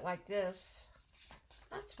orientate it like this.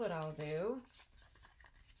 That's what I'll do.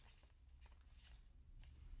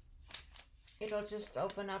 It'll just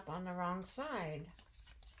open up on the wrong side.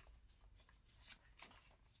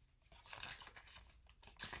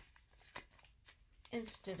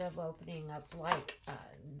 Instead of opening up like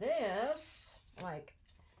this, like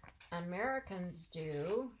Americans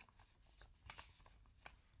do,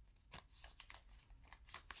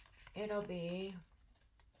 it'll be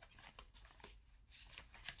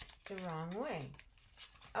the wrong way.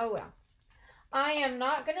 Oh well. I am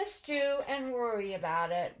not going to stew and worry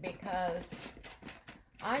about it because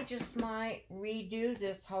I just might redo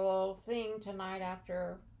this whole thing tonight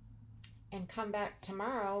after and come back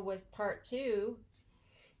tomorrow with part 2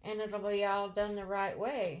 and it'll be all done the right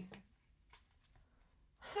way.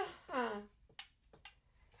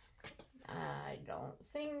 I don't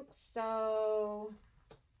think so.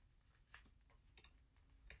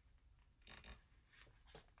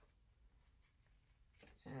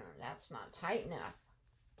 That's not tight enough.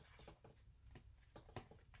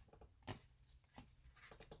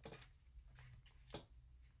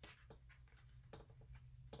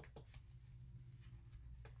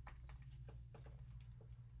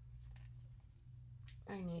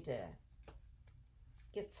 I need to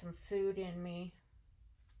get some food in me.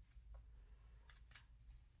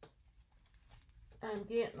 I'm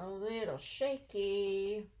getting a little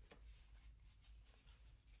shaky.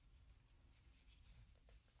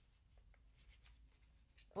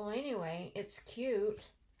 Well, anyway, it's cute.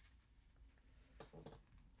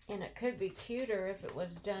 And it could be cuter if it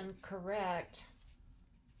was done correct.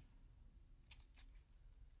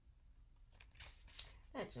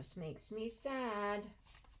 That just makes me sad.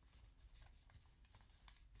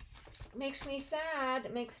 Makes me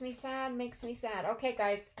sad, makes me sad, makes me sad. Okay,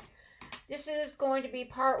 guys. This is going to be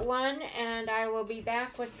part 1, and I will be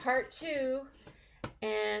back with part 2.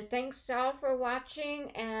 And thanks all for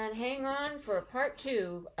watching, and hang on for part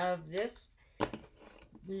 2 of this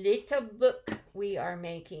little book we are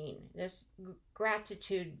making. This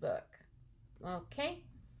gratitude book. Okay?